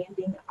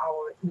demanding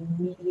our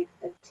immediate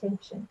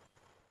attention,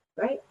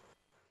 right?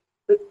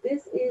 But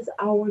this is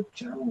our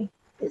journey.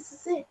 This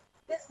is it.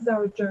 This is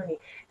our journey.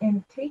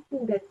 And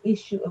taking that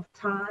issue of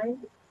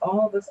time,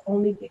 all of us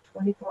only get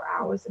 24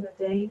 hours in a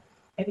day.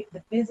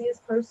 The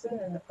busiest person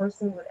and the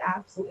person with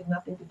absolutely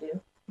nothing to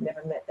do,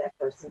 never met that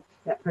person.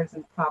 That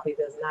person probably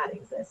does not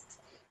exist.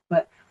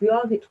 But we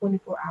all get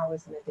 24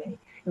 hours in a day.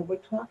 And we're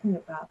talking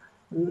about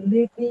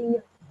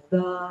living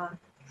the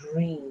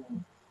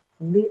dream,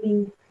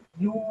 living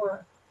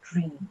your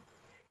dream.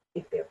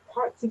 If there are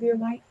parts of your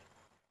life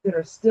that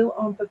are still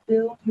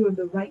unfulfilled, you're in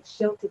the right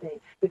show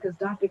today, because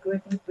Dr.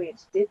 Gregory Branch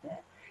did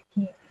that.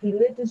 He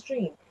lived his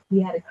dream.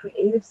 He had a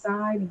creative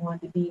side. He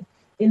wanted to be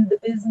in the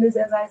business,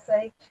 as I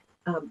say,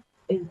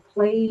 in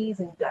plays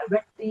and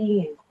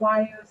directing and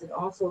choirs, and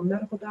also a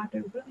medical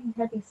doctor, really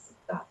heavy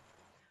stuff.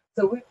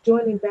 So we're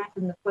joining back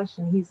in the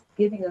question. He's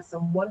giving us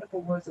some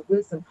wonderful words of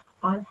wisdom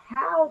on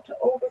how to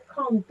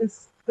overcome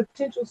this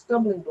potential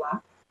stumbling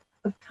block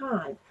of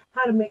time,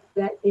 how to make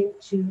that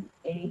into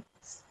a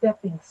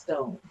stepping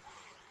stone.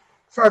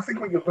 So I think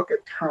when you look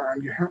at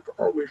time, you have to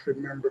always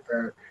remember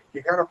that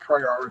you got to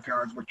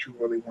prioritize what you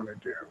really want to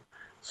do.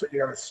 So you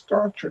got to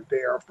start your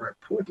day off by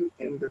putting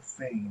in the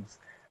things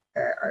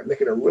and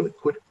making a really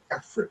good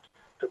effort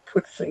to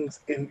put things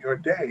in your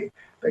day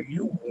that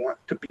you want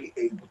to be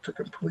able to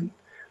complete.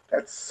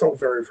 That's so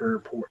very, very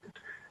important.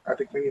 I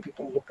think many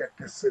people look at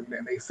this and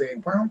they say,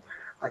 well,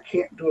 I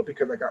can't do it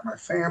because I got my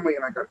family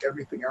and I got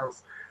everything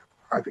else.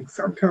 I think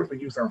sometimes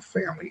we use our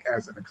family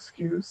as an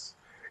excuse.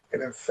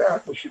 And in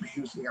fact, we should be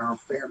using our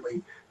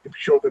family to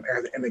show them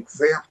as an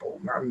example,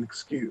 not an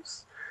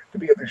excuse, to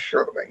be able to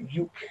show them that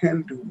you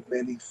can do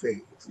many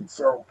things. And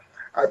so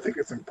I think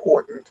it's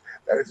important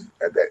that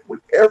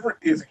whatever it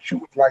is that you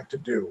would like to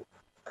do,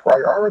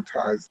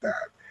 prioritize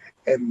that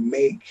and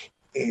make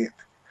it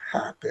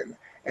happen.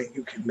 And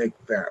you can make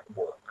that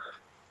work.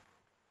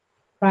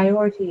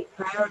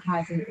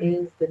 Prioritizing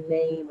is the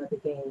name of the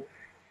game.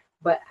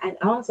 And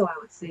also I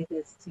would say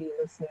this to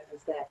listeners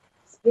is that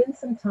spend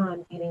some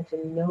time getting to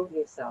know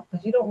yourself,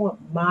 because you don't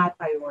want my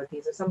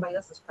priorities or somebody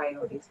else's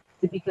priorities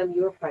to become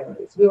your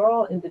priorities. We're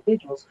all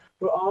individuals.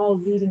 We're all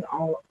leading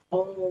our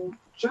own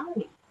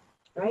journey,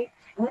 right?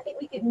 And I think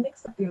we get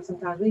mixed up here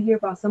sometimes. We hear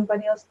about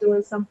somebody else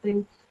doing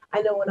something.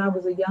 I know when I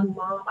was a young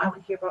mom, I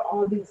would hear about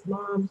all these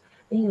moms,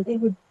 they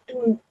were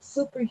doing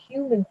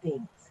superhuman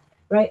things,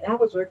 right? And I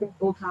was working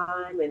full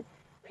time and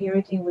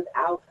parenting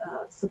without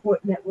a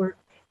support network,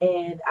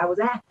 and I was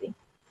acting.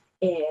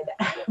 And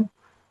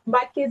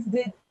my kids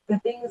did the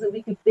things that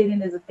we could fit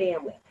in as a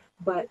family,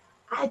 but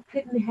I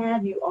couldn't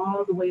have you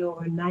all the way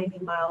over 90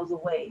 miles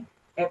away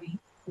every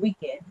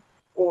weekend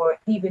or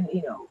even,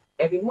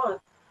 every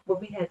month, but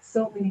we had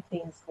so many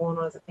things going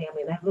on as a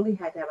family, and I really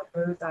had to have a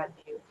bird's eye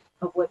view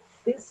of what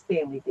this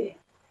family did,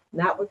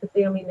 not what the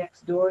family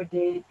next door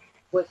did,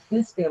 what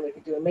this family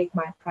could do, and make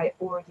my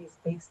priorities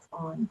based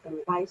on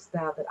the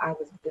lifestyle that I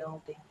was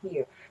building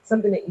here.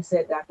 Something that you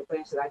said, Dr.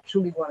 Branch, that I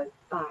truly want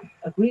to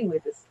agree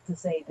with is to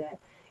say that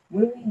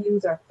when we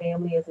use our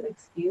family as an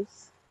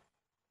excuse,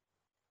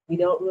 we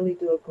don't really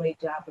do a great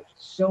job of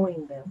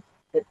showing them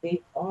that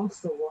they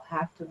also will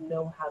have to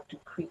know how to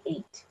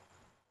create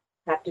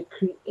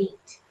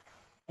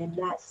and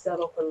not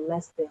settle for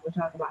less than. We're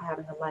talking about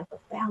having a life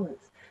of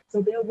balance.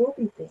 So there will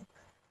be things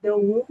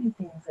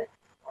that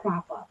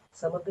crop up.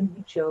 Some of them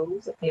you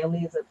chose. A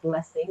family is a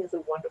blessing, is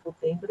a wonderful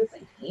thing, but it's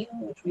a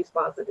huge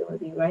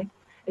responsibility, right?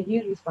 A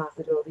huge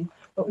responsibility.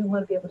 But we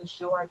want to be able to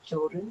show our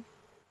children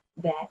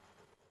that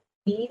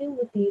even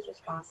with these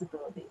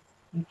responsibilities,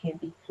 you can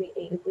be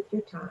creative with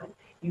your time,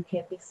 you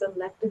can be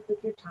selective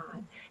with your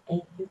time,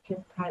 and you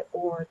can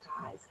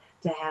prioritize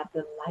to have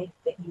the life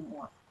that you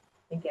want.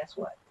 And guess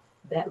what?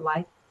 That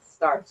life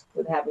starts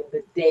with having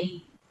the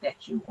day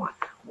that you want.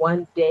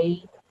 One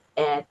day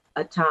at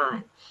a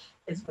time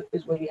is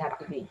where you have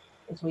to be.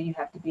 It's where you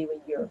have to be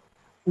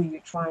when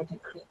you're trying to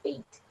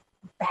create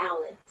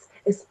balance,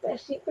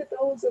 especially for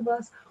those of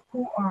us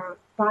who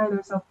find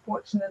ourselves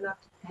fortunate enough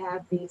to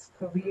have these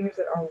careers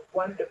that are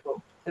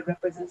wonderful, that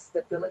represent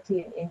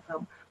stability and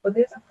income. But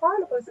there's a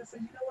part of us that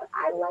says, you know what,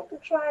 I'd like to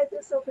try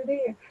this over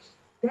there.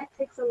 That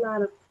takes a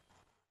lot of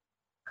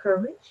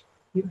courage.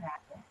 You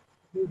have that.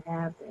 You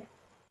have that.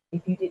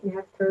 If you didn't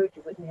have courage,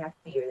 you wouldn't have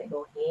fear. They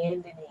go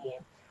hand in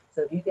hand.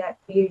 So if you got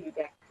fear, you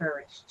got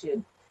courage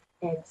too.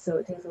 And so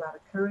it takes a lot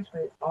of courage,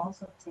 but it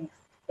also takes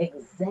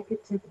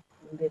executive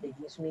living,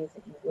 which means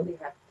that you really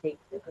have to take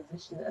the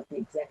position of the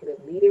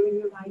executive leader in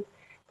your life,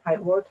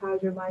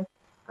 prioritize your life,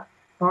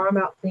 farm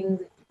out things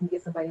that you can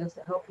get somebody else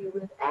to help you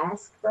with,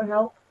 ask for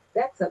help.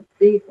 That's a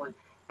big one,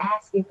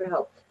 asking for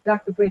help.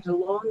 Dr. Bridge,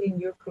 along in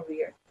your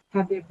career,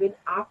 have there been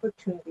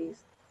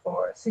opportunities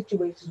or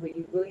situations where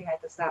you really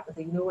had to stop and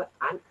say, you know what,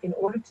 in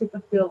order to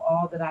fulfill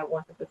all that I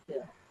want to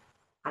fulfill,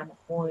 I'm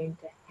going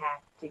to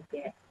have to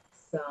get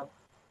some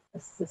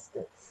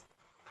assistance?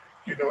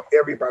 You know,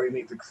 everybody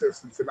needs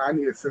assistance, and I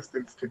need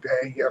assistance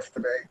today,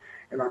 yesterday,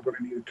 and I'm going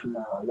to need it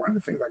tomorrow. One of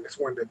the things I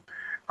just wanted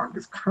to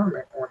just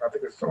comment on, I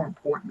think is so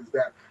important, is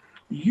that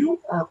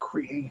you are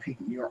creating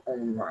your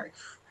own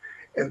life,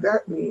 and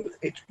that means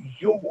it's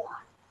your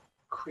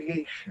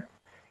creation.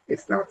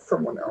 It's not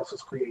someone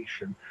else's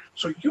creation.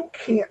 So you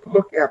can't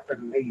look at the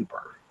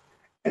neighbor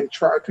and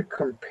try to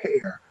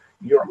compare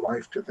your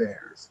life to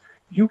theirs.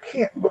 You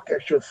can't look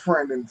at your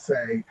friend and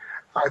say,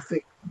 I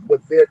think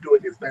what they're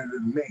doing is better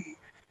than me.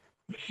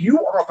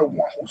 You are the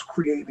one who's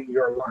creating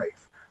your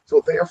life.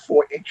 So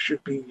therefore, it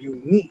should be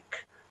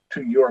unique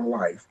to your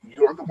life.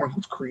 You're the one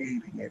who's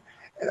creating it.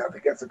 And I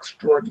think that's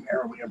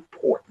extraordinarily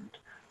important.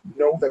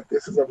 Know that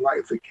this is a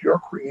life that you're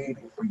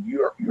creating for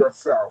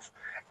yourself,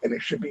 and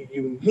it should be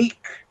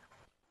unique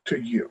to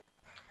you.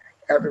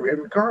 And in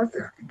regards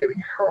to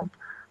getting help,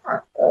 I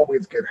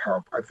always get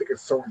help. I think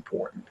it's so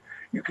important.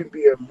 You can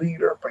be a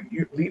leader, but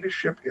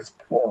leadership is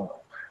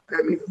plural.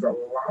 That means there's a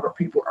lot of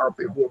people out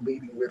there who are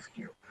leading with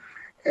you.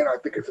 And I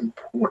think it's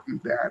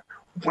important that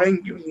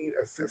when you need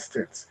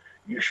assistance,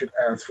 you should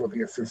ask for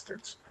the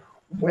assistance.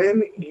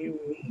 When you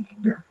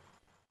need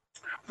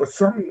for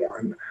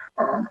someone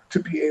to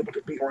be able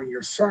to be on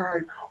your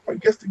side or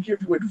just to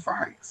give you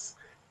advice,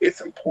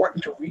 it's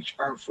important to reach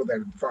out for that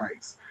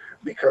advice,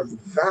 because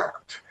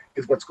that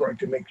is what's going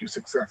to make you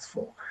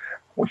successful.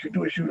 What you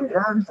do is you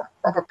learn from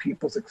other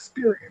people's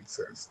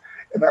experiences,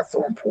 and that's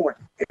so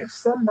important. If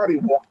somebody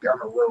walked down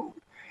a road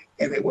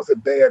and it was a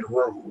bad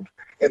road,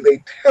 and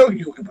they tell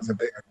you it was a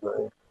bad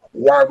road,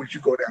 why would you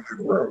go down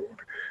that road?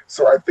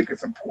 So I think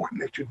it's important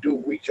that you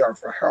do reach out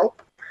for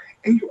help,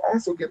 and you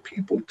also get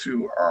people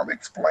to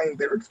explain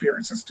their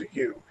experiences to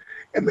you,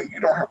 and then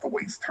you don't have to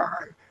waste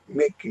time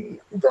making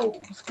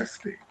those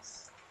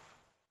mistakes.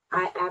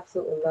 I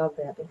absolutely love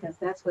that, because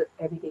that's what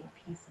Everyday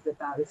Peace is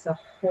about. It's a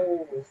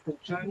whole. The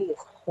journey is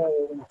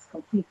whole and it's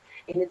complete.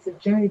 And it's a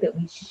journey that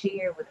we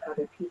share with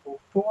other people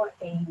for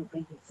a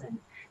reason.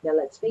 Now,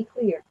 let's be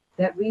clear.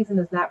 That reason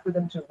is not for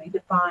them to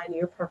redefine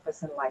your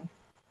purpose in life.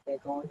 They're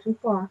going too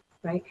far,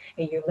 right?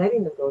 And you're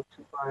letting them go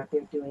too far if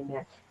they're doing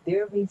that.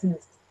 Their reason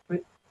is for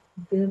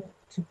them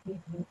to give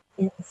you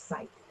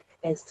insight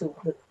as to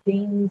the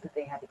things that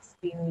they have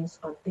experienced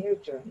on their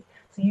journey.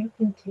 So you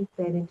can take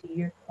that into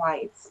your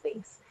quiet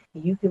space.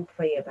 You can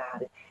pray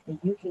about it, and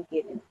you can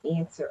get an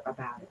answer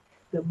about it.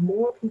 The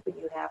more people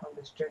you have on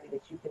this journey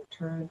that you can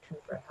turn to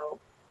for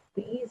help,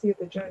 the easier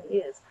the journey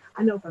is.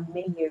 I know for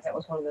many years that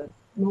was one of the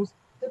most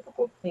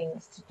difficult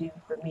things to do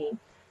for me,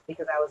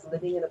 because I was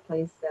living in a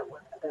place that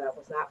I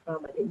was not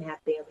from. I didn't have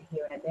family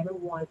here, and I never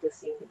wanted to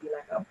seem to be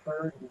like a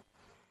burden.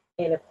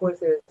 And of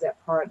course, there's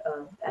that part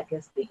of, I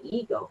guess, the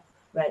ego,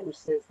 right, which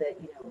says that,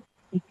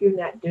 if you're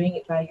not doing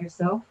it by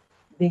yourself,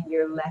 then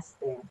you're less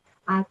than.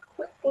 I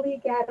quickly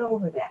got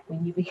over that.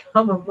 When you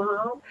become a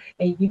mom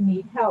and you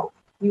need help,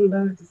 you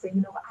learn to say,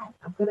 you know what,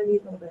 I'm going to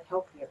need a little bit of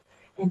help here.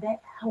 And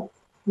that help,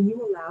 when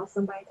you allow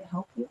somebody to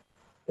help you,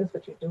 that's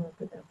what you're doing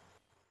for them.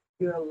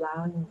 You're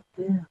allowing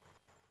them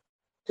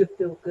to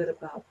feel good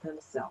about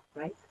themselves,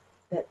 right?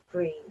 That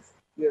phrase,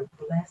 you're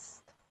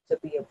blessed to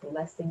be a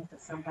blessing to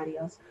somebody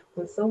else.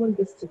 When someone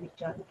gets to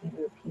reach out and give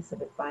you a piece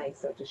of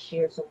advice or to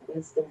share some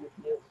wisdom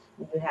with you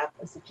when you have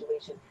a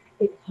situation,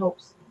 it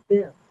helps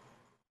them.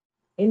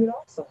 And it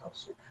also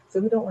helps you. So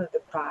we don't want to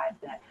deprive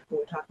that when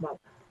we're talking about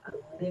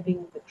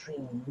living the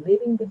dream.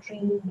 Living the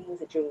dream means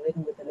that you're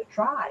living within a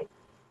tribe.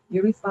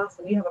 You're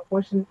responsible. You have a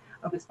portion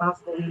of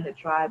responsibility in the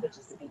tribe, which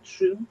is to be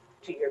true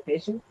to your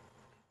vision,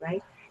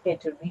 right?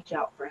 And to reach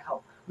out for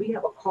help. We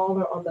have a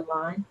caller on the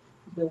line.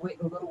 We've been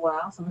waiting a little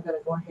while, so we're going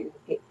to go ahead and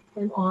get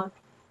him on.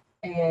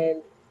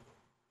 And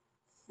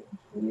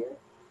here.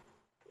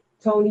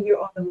 Tony, you're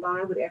on the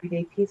line with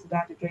Everyday Peace with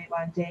Dr.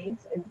 Drayvon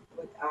James and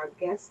with our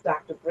guest,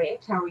 Dr. Branch.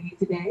 How are you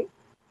today?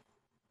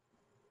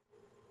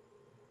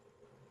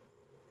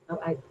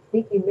 I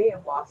think you may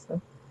have lost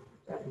him.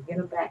 Trying to get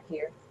him back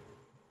here.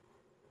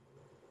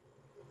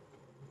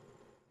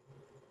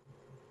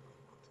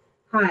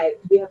 Hi,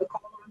 do we have a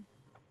call on?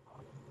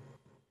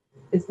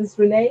 Is this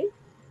Renee?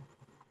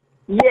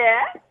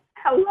 Yes.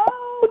 Hello,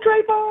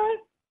 Trayvon.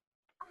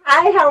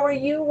 Hi, how are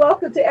you?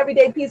 Welcome to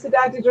Everyday Peace with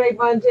Dr.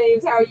 Drayvon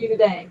James. How are you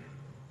today?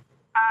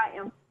 I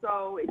am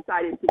so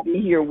excited to be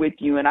here with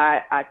you, and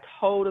I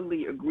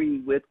totally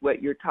agree with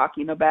what you're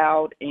talking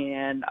about.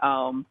 And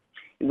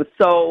it was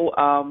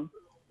so,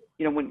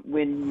 when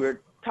you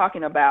were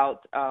talking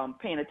about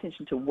paying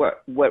attention to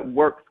what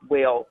works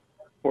well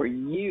for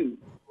you.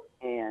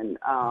 And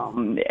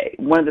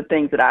one of the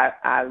things that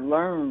I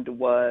learned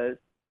was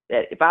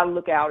that if I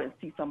look out and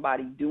see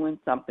somebody doing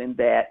something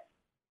that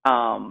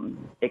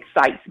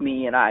excites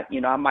me, and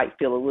I might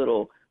feel a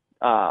little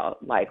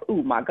like,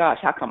 oh my gosh,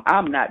 how come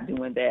I'm not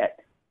doing that?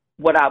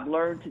 What I've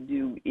learned to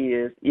do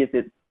is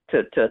it to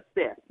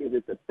assess, is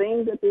it the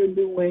thing that they're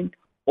doing,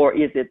 or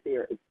is it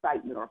their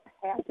excitement or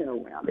passion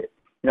around it?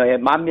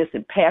 Am I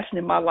missing passion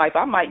in my life?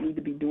 I might need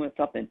to be doing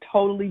something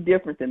totally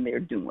different than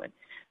they're doing.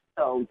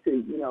 So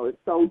it's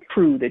so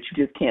true that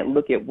you just can't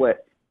look at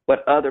what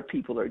other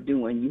people are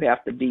doing. You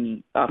have to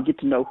be get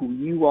to know who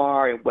you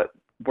are and what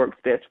works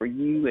best for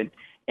you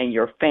and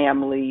your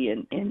family,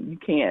 and you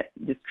can't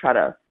just try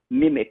to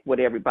mimic what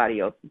everybody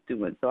else is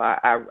doing. So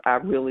I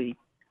really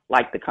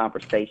like the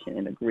conversation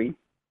and agree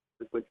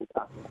with what you're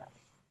talking about.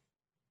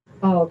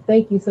 Oh,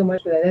 thank you so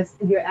much for that.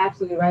 You're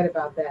absolutely right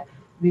about that.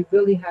 We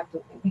really have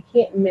to, we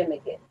can't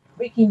mimic it.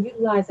 We can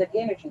utilize that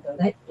energy, though.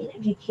 That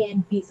energy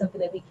can be something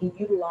that we can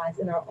utilize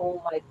in our own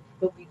life,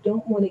 but we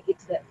don't want to get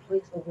to that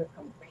place where we're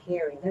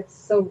comparing. That's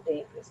so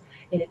dangerous.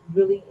 And it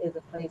really is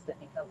a place that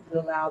we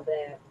allow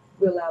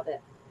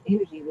that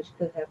energy, which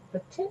could have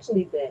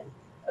potentially been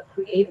a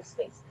creative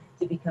space,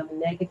 to become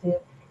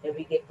negative, and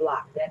we get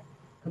blocked. That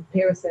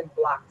comparison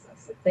blocks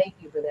us. So thank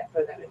you for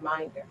that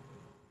reminder.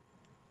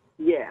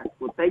 Yeah.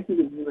 Well, thank you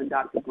to you and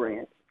Dr.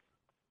 Branch.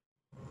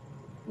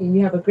 And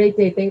you have a great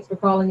day. Thanks for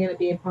calling in and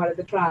being part of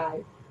the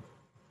tribe.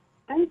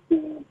 Thank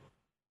you.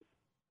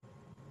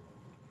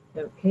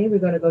 Okay, we're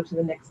going to go to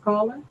the next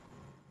caller.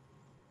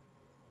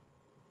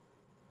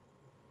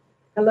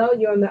 Hello,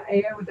 you're on the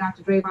air with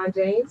Dr. Drayvon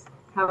James.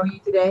 How are you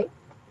today?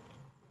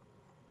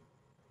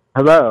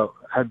 Hello,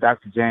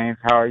 Dr. James.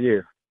 How are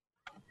you?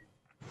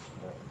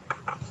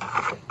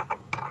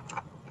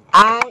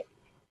 I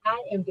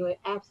am doing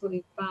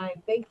absolutely fine.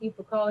 Thank you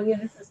for calling in.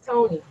 This is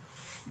Tony.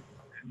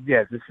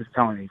 Yes, this is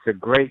Tony. It's a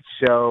great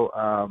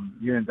show.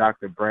 You and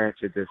Dr. Branch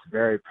are just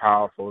very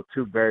powerful,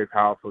 two very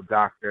powerful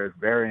doctors,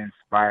 very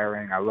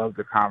inspiring. I love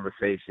the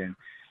conversation.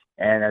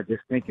 And I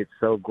just think it's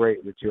so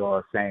great what you all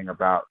are saying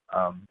about,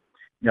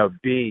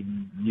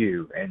 being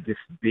you and just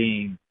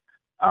being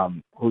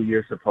who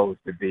you're supposed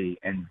to be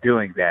and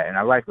doing that. And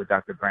I like what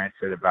Dr. Branch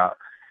said about,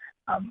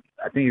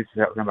 I think he's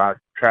talking about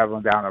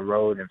traveling down a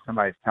road and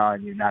somebody's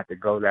telling you not to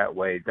go that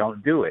way,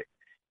 don't do it.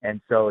 And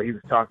so he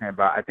was talking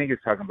about, I think he was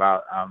talking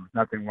about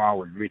nothing wrong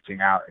with reaching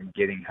out and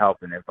getting help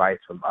and advice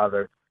from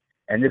others.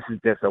 And this is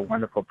just a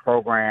wonderful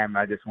program.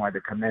 I just wanted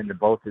to commend to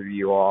both of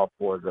you all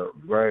for the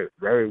very,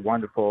 very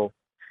wonderful,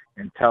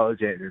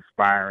 intelligent,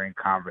 inspiring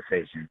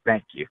conversation.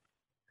 Thank you.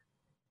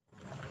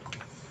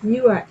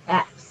 You are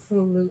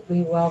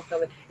absolutely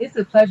welcome. It's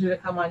a pleasure to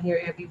come on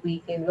here every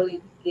week and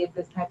really give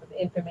this type of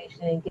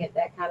information and get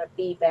that kind of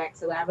feedback.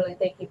 So I really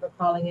thank you for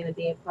calling in and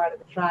being part of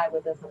the tribe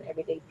with us on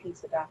Everyday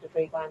Peace with Dr.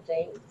 Drayvon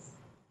James.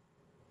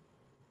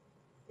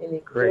 And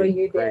enjoy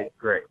your day.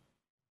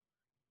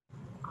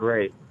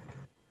 Great.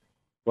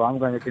 Well, I'm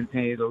going to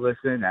continue to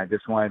listen. I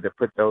just wanted to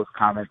put those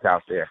comments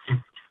out there.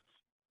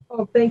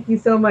 Oh, thank you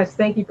so much.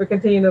 Thank you for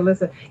continuing to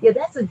listen. Yeah,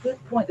 that's a good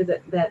point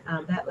that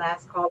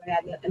last caller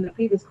had and the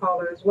previous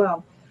caller as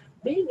well.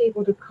 Being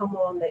able to come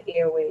on the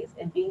airways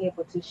and being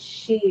able to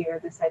share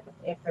this type of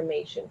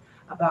information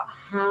about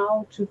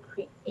how to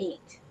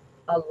create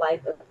a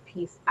life of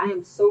peace. I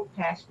am so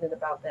passionate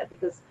about that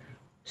because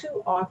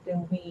too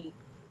often we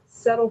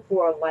settle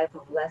for a life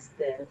of less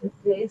than.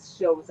 Today's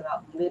show is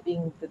about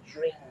living the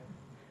dream.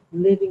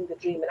 Living the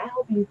dream. And I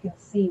hope you can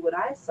see what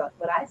I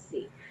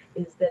see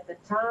is that the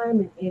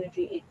time and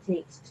energy it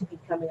takes to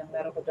becoming a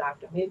medical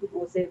doctor. Many people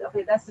will say,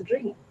 okay, that's the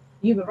dream.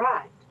 You've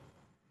arrived.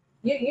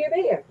 You're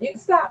there. You can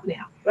stop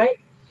now, right?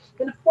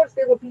 And of course,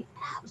 there will be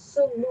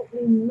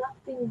absolutely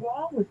nothing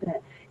wrong with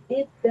that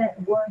if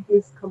that were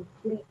his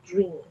complete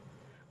dream.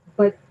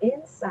 But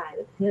inside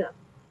of him,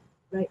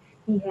 right,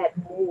 he had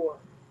more.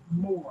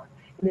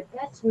 And if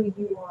that's where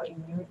you are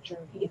in your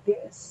journey, if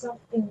there is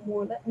something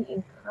more, let me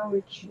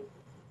encourage you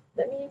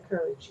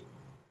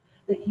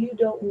that you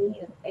don't need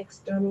an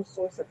external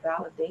source of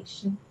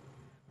validation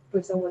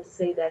for someone to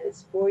say that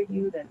it's for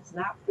you, that it's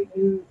not for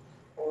you,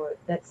 or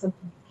that's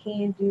something you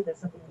can do, that's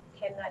something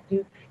you cannot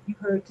do. You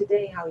heard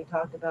today how he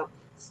talked about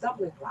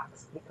stumbling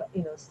blocks,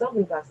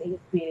 stumbling blocks that he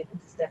created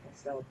into stepping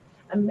stones.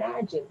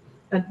 Imagine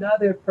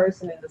another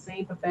person in the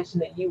same profession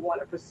that you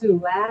want to pursue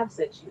laughs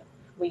at you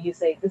when you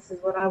say, this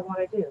is what I want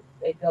to do.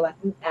 They feel like,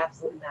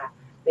 absolutely not.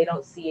 They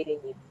don't see it in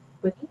you.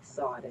 But he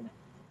saw it in it.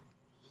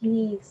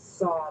 He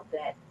saw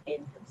that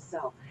in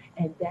himself.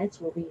 And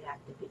that's where we have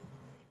to be.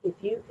 If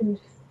you can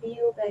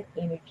feel that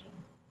energy,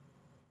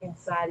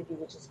 inside of you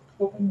which is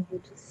pulling you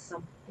to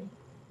something.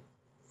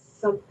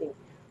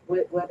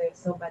 Whether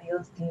somebody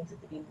else deems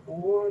it to be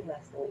more or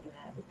less than what you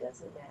have, it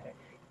doesn't matter.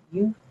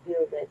 You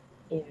feel that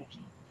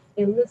energy.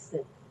 And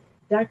listen,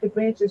 Dr.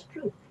 Branch is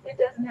proof. It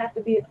doesn't have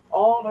to be an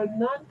all or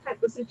none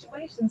type of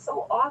situation.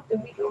 So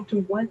often we go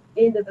to one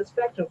end of the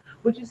spectrum.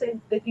 Would you say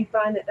that you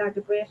find that,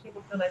 Dr. Branch,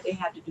 people feel like they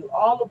have to do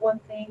all of one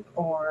thing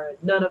or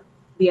none of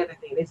the other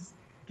thing? It's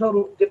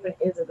total different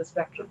ends of the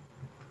spectrum.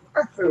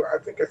 I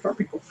think that some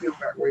people feel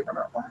that way, but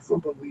I also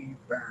believe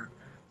that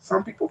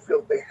some people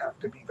feel they have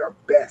to be the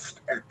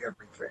best at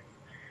everything.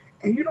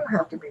 And you don't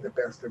have to be the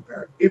best at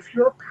that. If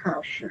your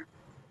passion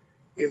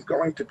is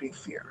going to be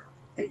theater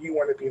and you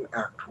want to be an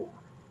actor,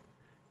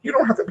 you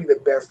don't have to be the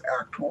best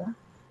actor.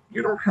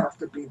 You don't have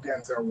to be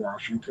Denzel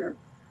Washington.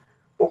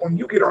 But when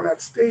you get on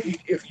that stage,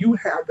 if you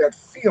have that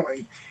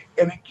feeling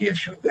and it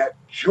gives you that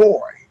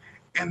joy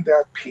and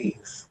that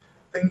peace,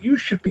 then you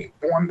should be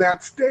on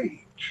that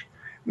stage.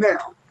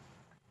 Now,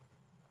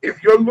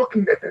 if you're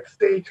looking at that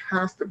stage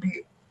has to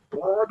be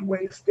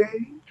Broadway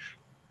stage,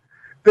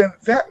 then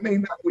that may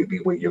not be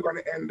where you're going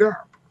to end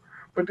up.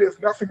 But there's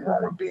nothing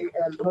wrong with being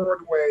on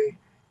Broadway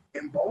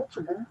in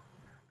Baltimore.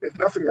 There's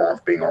nothing wrong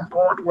with being on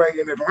Broadway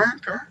in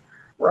Atlanta,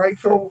 right?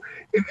 So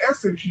in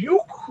essence, you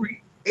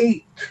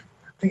create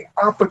the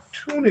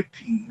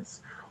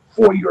opportunities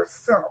for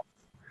yourself.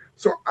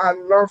 So I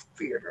love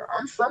theater.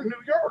 I'm from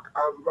New York.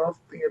 I love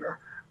theater.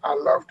 I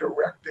love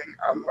directing.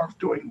 I love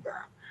doing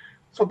that.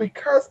 So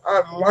because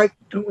I like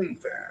doing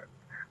that,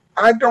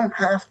 I don't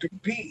have to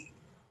be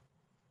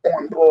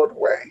on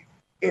Broadway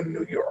in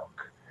New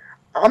York.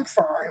 I'm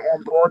fine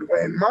on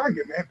Broadway in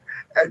Monument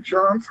at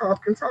Johns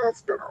Hopkins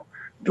Hospital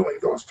doing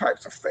those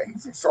types of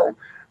things. And so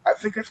I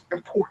think it's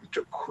important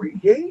to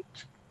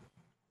create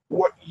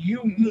what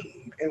you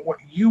need and what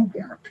you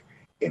want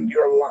in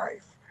your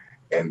life.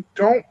 And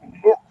don't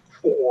look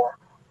for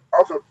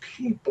other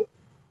people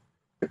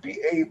to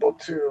be able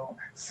to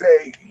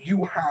say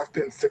you have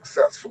been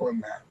successful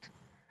in that.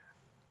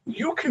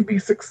 You can be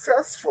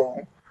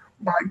successful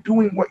by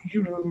doing what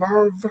you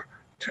love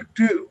to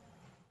do,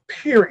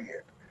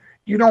 period.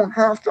 You don't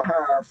have to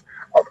have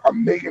a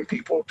million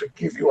people to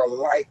give you a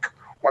like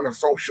on a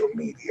social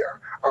media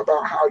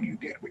about how you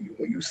did when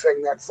you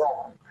sang that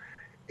song.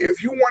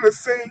 If you want to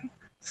sing,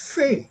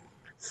 sing.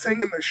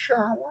 Sing in the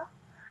shower,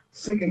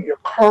 sing in your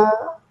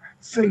car,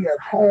 sing at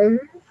home,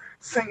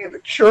 sing in the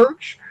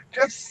church.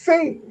 Just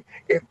sing.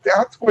 If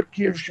that's what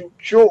gives you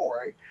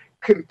joy,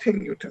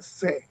 continue to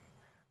sing.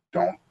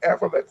 Don't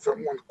ever let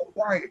someone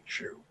quiet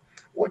you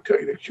or tell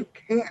you that you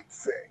can't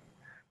sing.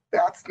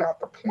 That's not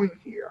the point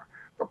here.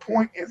 The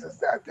point is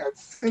that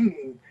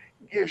singing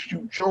gives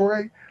you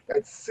joy,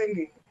 that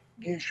singing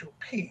gives you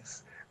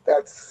peace,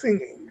 that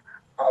singing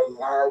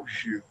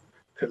allows you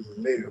to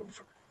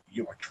live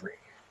your dream.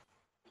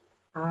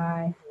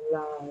 I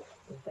love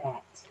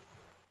that.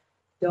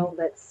 Don't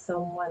let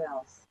someone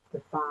else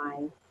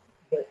define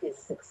what is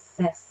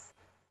success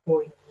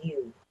for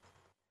you.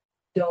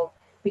 Don't,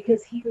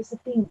 because here's the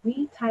thing,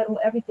 we title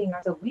everything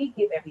ourselves, we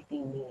give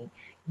everything meaning.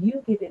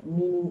 You give it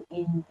meaning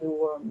in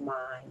your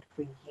mind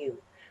for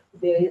you.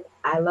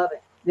 I love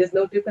it. There's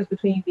no difference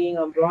between being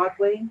on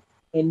Broadway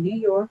in New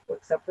York,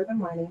 except for the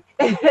money,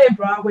 and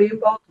Broadway in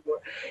Baltimore.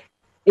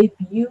 If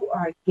you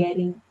are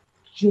getting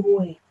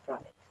joy from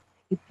it,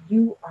 if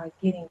you are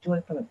getting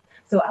joy from it.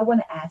 So I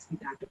want to ask you,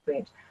 Dr.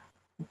 Branch,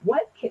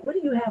 what do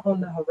you have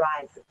on the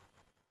horizon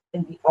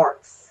in the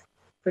arts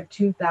for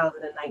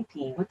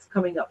 2019? What's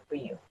coming up for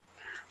you?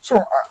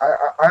 So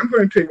I'm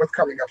going to tell you what's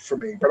coming up for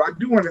me, but I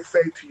do want to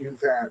say to you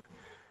that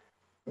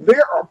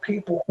there are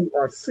people who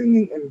are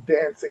singing and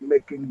dancing,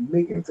 making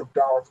millions of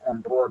dollars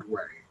on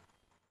Broadway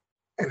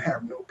and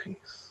have no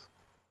peace.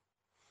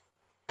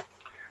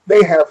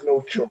 They have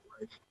no joy.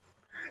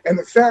 And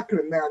the fact of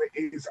the matter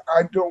is,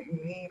 I don't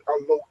need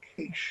a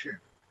location.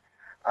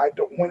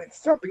 When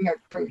it's something that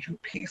brings you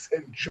peace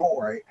and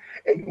joy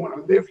and you want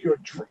to live your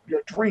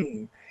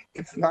dream,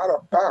 it's not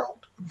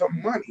about the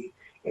money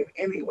in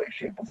any way,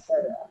 shape, or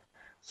form.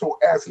 So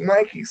as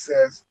Nike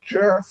says,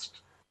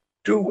 just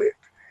do it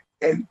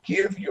and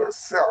give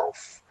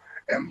yourself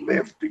and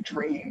live the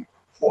dream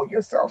for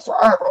yourself. So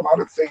I have a lot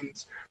of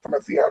things from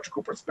a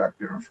theatrical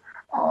perspective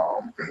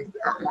on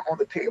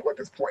the table at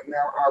this point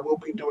now. I will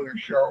be doing a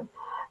show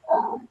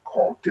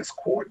called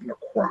Discord in the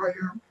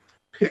Choir,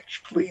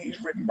 Pitch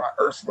Please, written by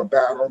Ursula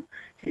Battle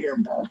here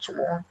in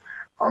Baltimore.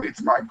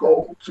 It's my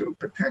goal to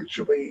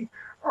potentially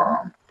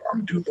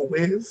do The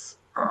Wiz.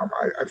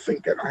 I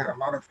think that I have a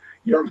lot of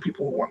young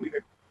people who want me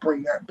to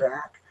bring that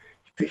back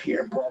to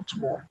here in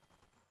Baltimore.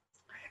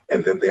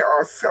 And then there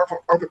are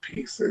several other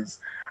pieces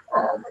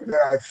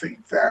that I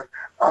think that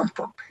I'm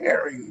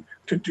preparing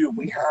to do.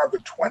 We have the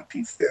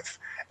 25th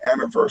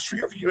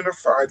anniversary of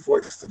Unified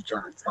Voices of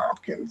Johns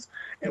Hopkins,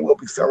 and we'll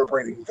be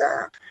celebrating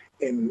that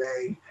in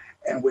May.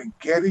 And we're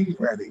getting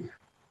ready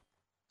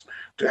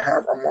to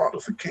have a Martin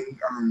Luther King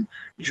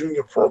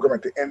Jr. program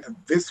at the end of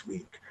this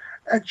week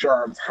at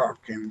Johns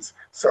Hopkins,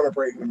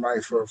 celebrating the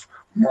life of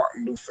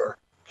Martin Luther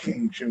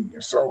King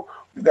Jr. So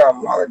we've got a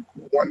lot of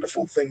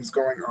wonderful things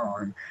going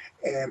on.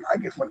 And I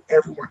just want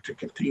everyone to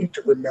continue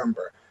to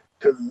remember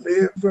to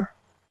live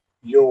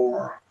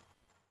your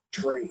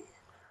dream.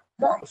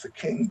 Martin Luther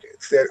King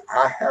said,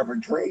 I have a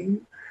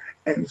dream,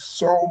 and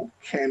so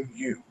can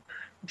you.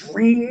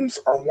 Dreams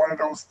are one of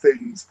those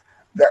things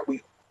that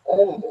we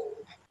all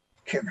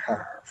can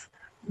have.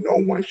 No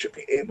one should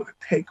be able to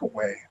take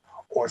away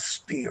or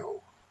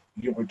steal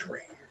your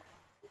dream.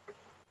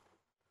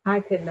 I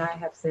could not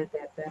have said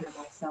that better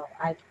myself.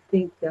 I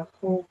think the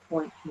whole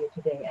point here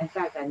today, in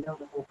fact, I know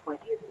the whole point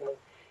here today,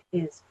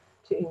 is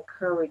to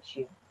encourage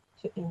you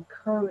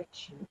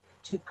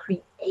to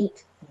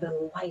create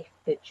the life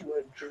that you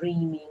are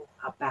dreaming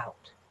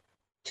about,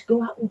 to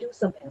go out and do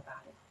something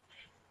about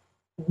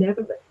it.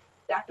 Never,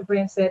 Dr.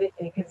 Brand said it,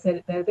 and he could have said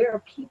it better. There are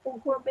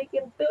people who are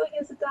making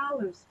billions of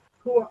dollars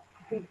who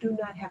do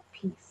not have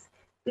peace.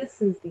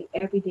 This is the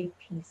Everyday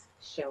Peace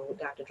Show with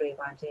Dr.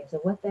 Drayvon James,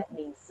 and what that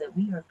means is that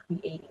we are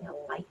creating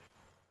a life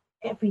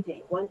every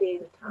day, one day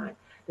at a time,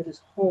 that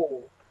is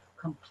whole,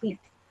 complete,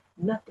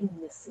 nothing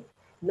missing,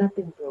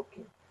 nothing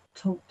broken,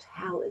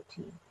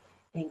 totality.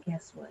 And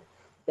guess what?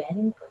 That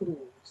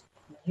includes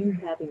you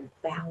having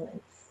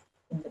balance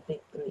in the big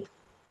three: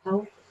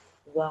 health,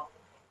 wealth,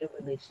 and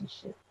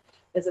relationship.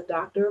 As a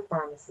doctor of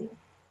pharmacy,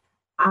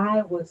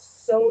 I was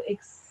so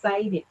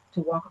excited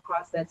to walk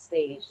across that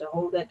stage, to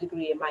hold that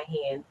degree in my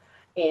hand,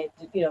 and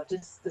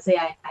just to say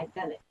I'd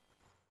done it.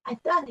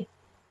 I'd done it.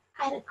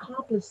 I had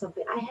accomplished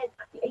something. I had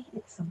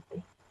created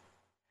something.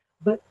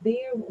 But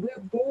we're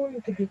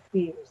born to be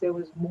creators. There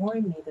was more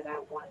in me that I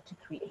wanted to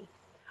create.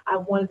 I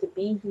wanted to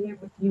be here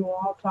with you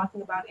all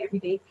talking about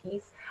everyday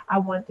peace. I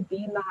wanted to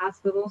be in the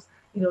hospitals,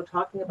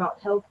 talking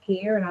about health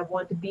care, and I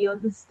wanted to be on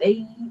the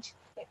stage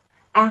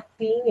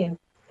acting and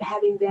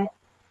having that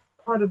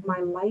part of my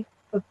life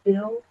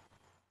fulfilled.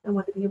 I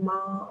want to be a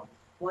mom,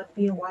 want to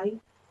be a wife.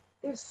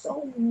 There's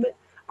so many,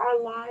 our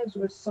lives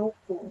were so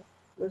full.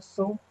 We're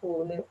so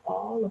full, and they're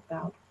all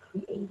about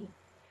creating.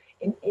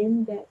 And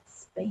in that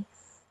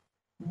space,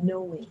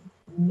 knowing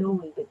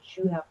that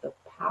you have the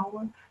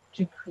power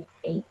to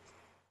create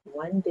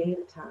one day at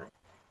a time,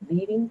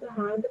 leaving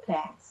behind the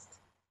past,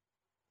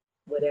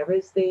 whatever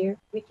is there,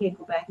 we can't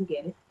go back and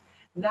get it.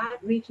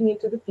 Not reaching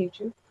into the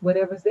future,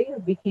 whatever's there,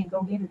 we can't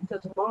go get it until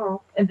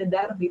tomorrow, and then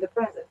that'll be the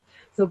present.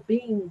 So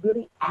being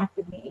really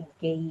actively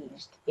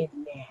engaged in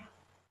now,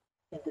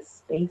 in this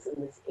space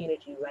and this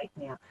energy right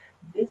now,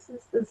 this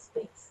is the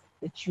space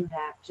that you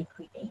have to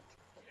create.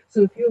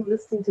 So if you're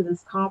listening to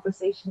this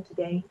conversation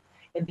today,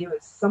 and there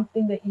is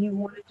something that you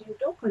want to do,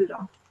 don't put it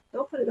off.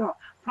 Don't put it off.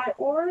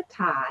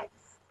 Prioritize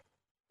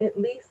at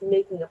least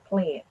making a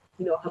plan.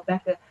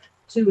 Habakkuk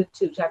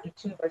 2:2, chapter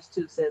 2, verse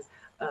 2 says,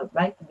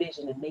 write the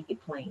vision and make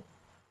it plain.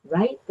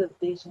 Write the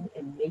vision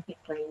and make it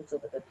plain so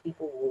that the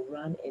people will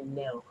run and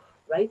know.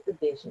 Write the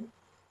vision,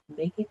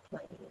 make it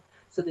plain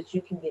so that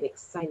you can get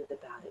excited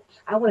about it.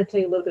 I want to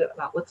tell you a little bit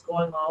about what's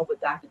going on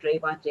with Dr.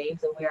 Drayvon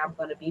James and where I'm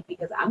going to be,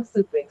 because I'm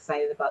super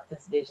excited about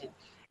this vision.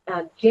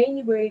 On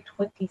January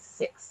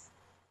 26th,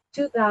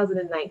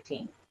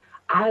 2019,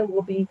 I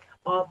will be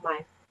on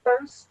my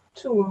first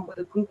tour with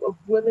a group of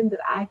women that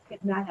I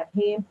could not have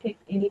handpicked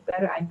any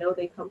better. I know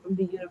they come from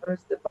the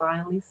universe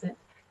divinely sent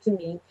to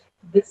me.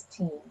 This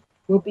team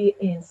will be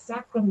in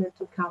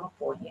Sacramento,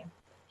 California,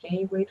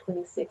 January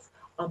 26th,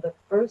 on the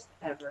first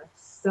ever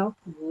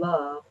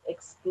Self-Love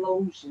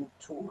Explosion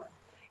Tour.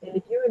 And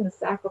if you're in the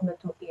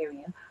Sacramento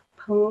area,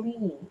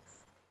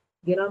 please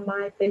get on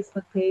my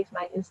Facebook page,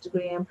 my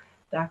Instagram,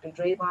 Dr.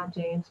 Drayvon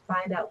James,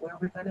 find out where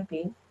we're going to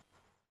be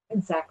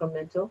in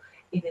Sacramento.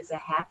 It is a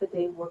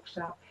half-a-day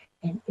workshop.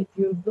 And if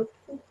you're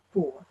looking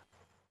for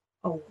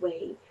a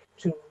way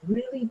to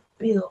really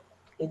build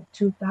in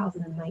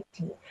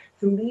 2019,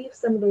 to leave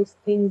some of those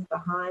things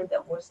behind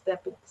that were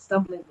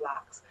stumbling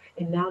blocks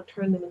and now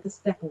turn them into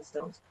stepping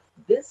stones,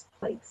 this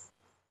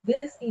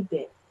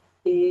event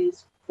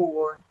is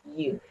for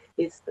you.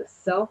 It's the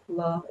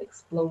Self-Love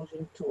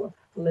Explosion Tour.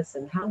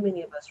 Listen, how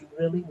many of us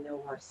really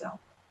know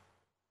ourselves?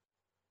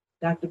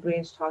 Dr.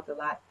 Branch talked a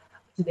lot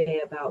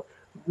today about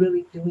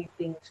really doing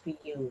things for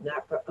you,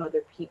 not for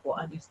other people,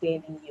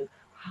 understanding you.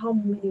 How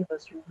many of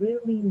us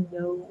really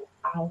know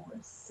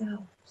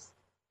ourselves?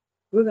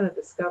 We're going to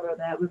discover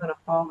that. We're going to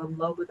fall in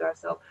love with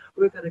ourselves.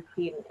 We're going to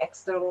create an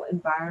external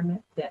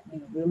environment that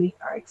we really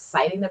are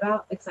excited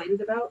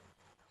about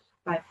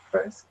by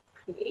first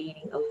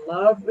creating a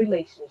love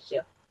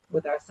relationship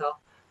with ourselves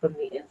from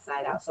the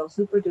inside out. So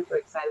super duper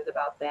excited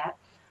about that.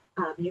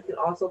 You can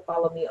also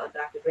follow me on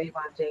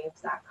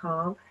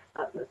drdravonjames.com.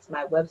 That's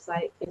my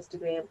website,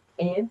 Instagram,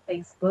 and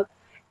Facebook.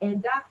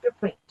 And Dr.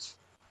 Branch,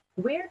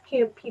 where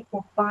can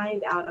people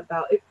find out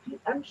about it?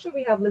 I'm sure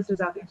we have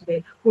listeners out there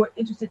today who are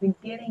interested in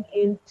getting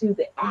into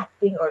the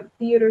acting or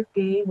theater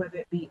game, whether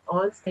it be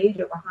on stage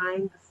or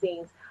behind the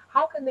scenes.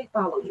 How can they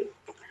follow you?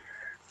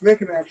 They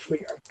can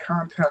actually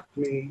contact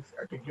me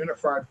at the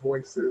Unified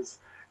Voices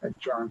at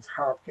Johns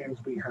Hopkins.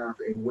 We have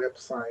a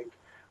website,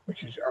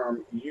 which is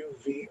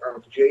UV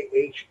of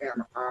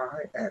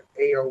JHMI at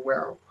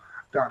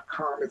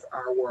AOL.com is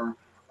our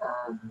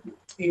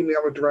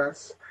email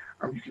address.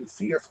 You can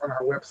see us on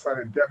our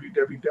website at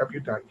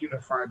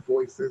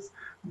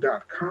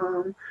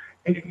www.unifiedvoices.com,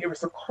 and you can give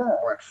us a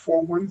call at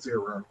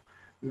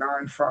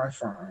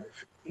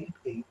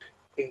 410-955-8888.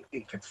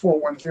 It's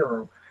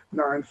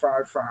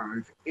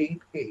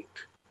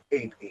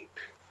 410-955-8888.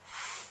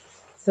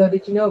 So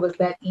did you know it was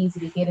that easy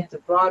to get into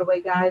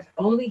Broadway, guys?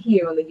 Only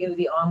here on the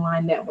Unity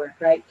Online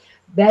Network, right?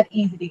 That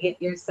easy to get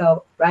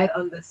yourself right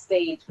on the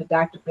stage with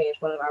Dr. Branch,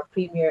 one of our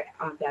premier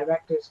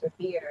directors for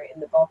theater in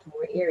the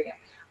Baltimore area.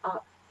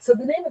 So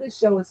the name of the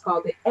show is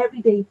called The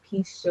Everyday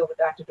Peace Show with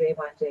Dr.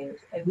 Drayvon James,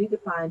 and we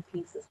define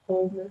peace as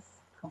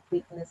wholeness,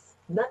 completeness,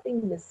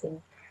 nothing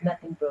missing,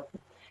 nothing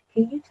broken.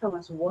 Can you tell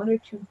us one or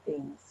two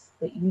things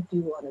that you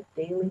do on a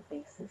daily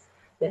basis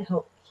that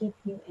help keep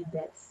you in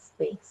that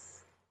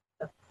space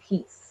of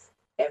peace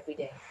every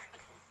day?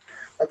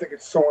 I think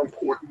it's so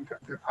important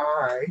that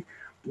I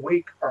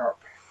wake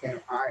up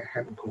and I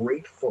am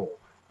grateful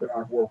that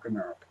I've woken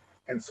up.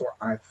 And so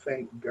I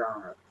thank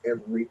God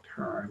every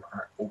time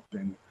I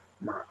open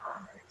my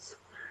eyes.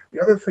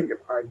 The other thing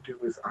that I do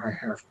is I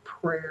have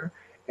prayer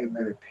and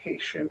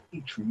meditation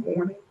each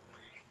morning.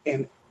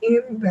 And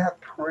in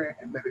that prayer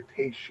and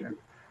meditation,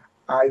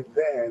 I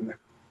then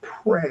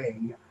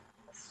pray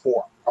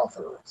for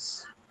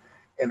others.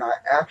 And I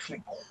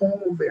actually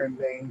call their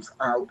names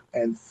out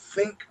and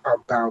think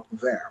about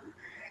them.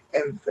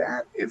 And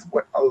that is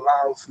what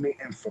allows me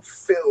and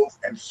fulfills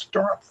and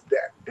starts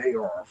that day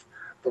off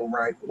the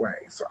right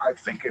way. So I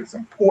think it's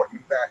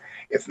important that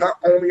it's not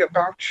only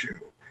about you,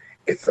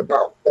 it's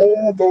about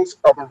all those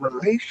other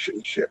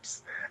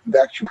relationships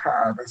that you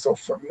have. And so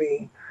for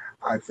me,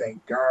 I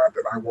thank God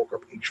that I woke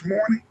up each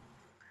morning,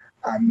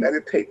 I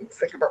meditate and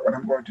think about what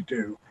I'm going to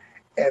do,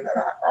 and that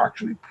I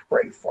actually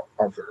pray for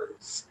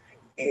others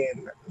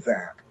in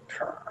that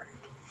time.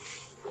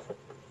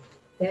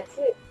 That's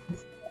it.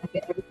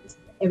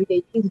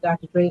 Everyday Peace with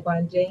Dr.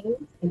 Drayvon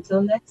James.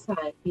 Until next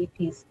time, be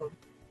peaceful.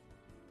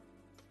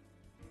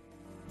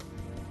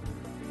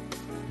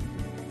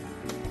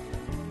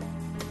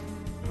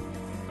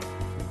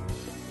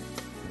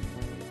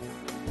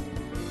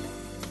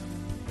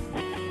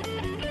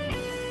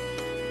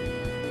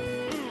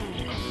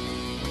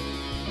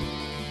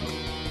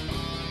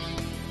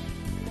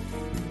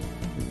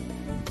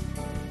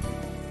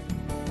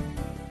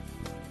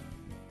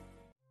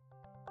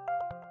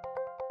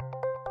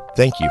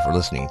 Thank you for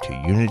listening to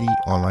Unity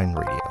Online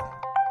Radio,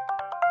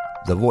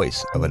 the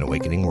voice of an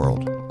awakening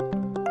world.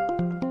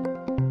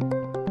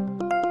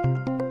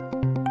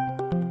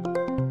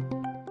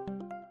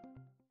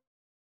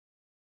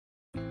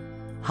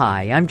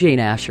 Hi, I'm Jane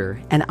Asher,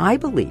 and I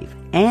believe,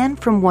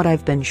 and from what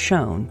I've been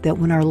shown, that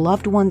when our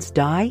loved ones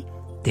die,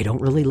 they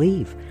don't really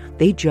leave.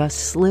 They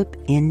just slip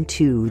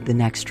into the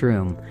next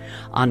room.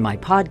 On my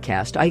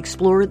podcast, I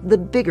explore the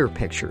bigger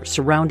picture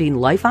surrounding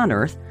life on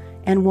Earth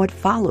and what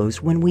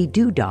follows when we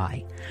do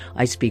die.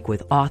 I speak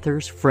with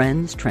authors,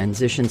 friends,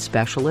 transition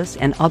specialists,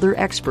 and other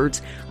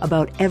experts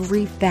about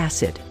every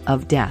facet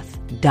of death,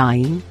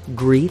 dying,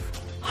 grief,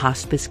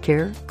 hospice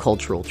care,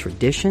 cultural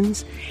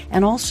traditions,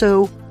 and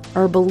also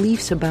our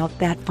beliefs about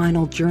that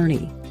final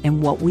journey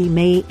and what we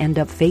may end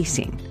up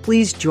facing.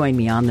 Please join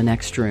me on The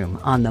Next Room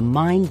on the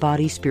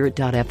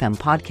MindBodySpirit.fm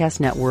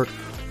podcast network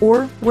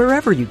or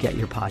wherever you get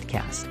your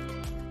podcasts.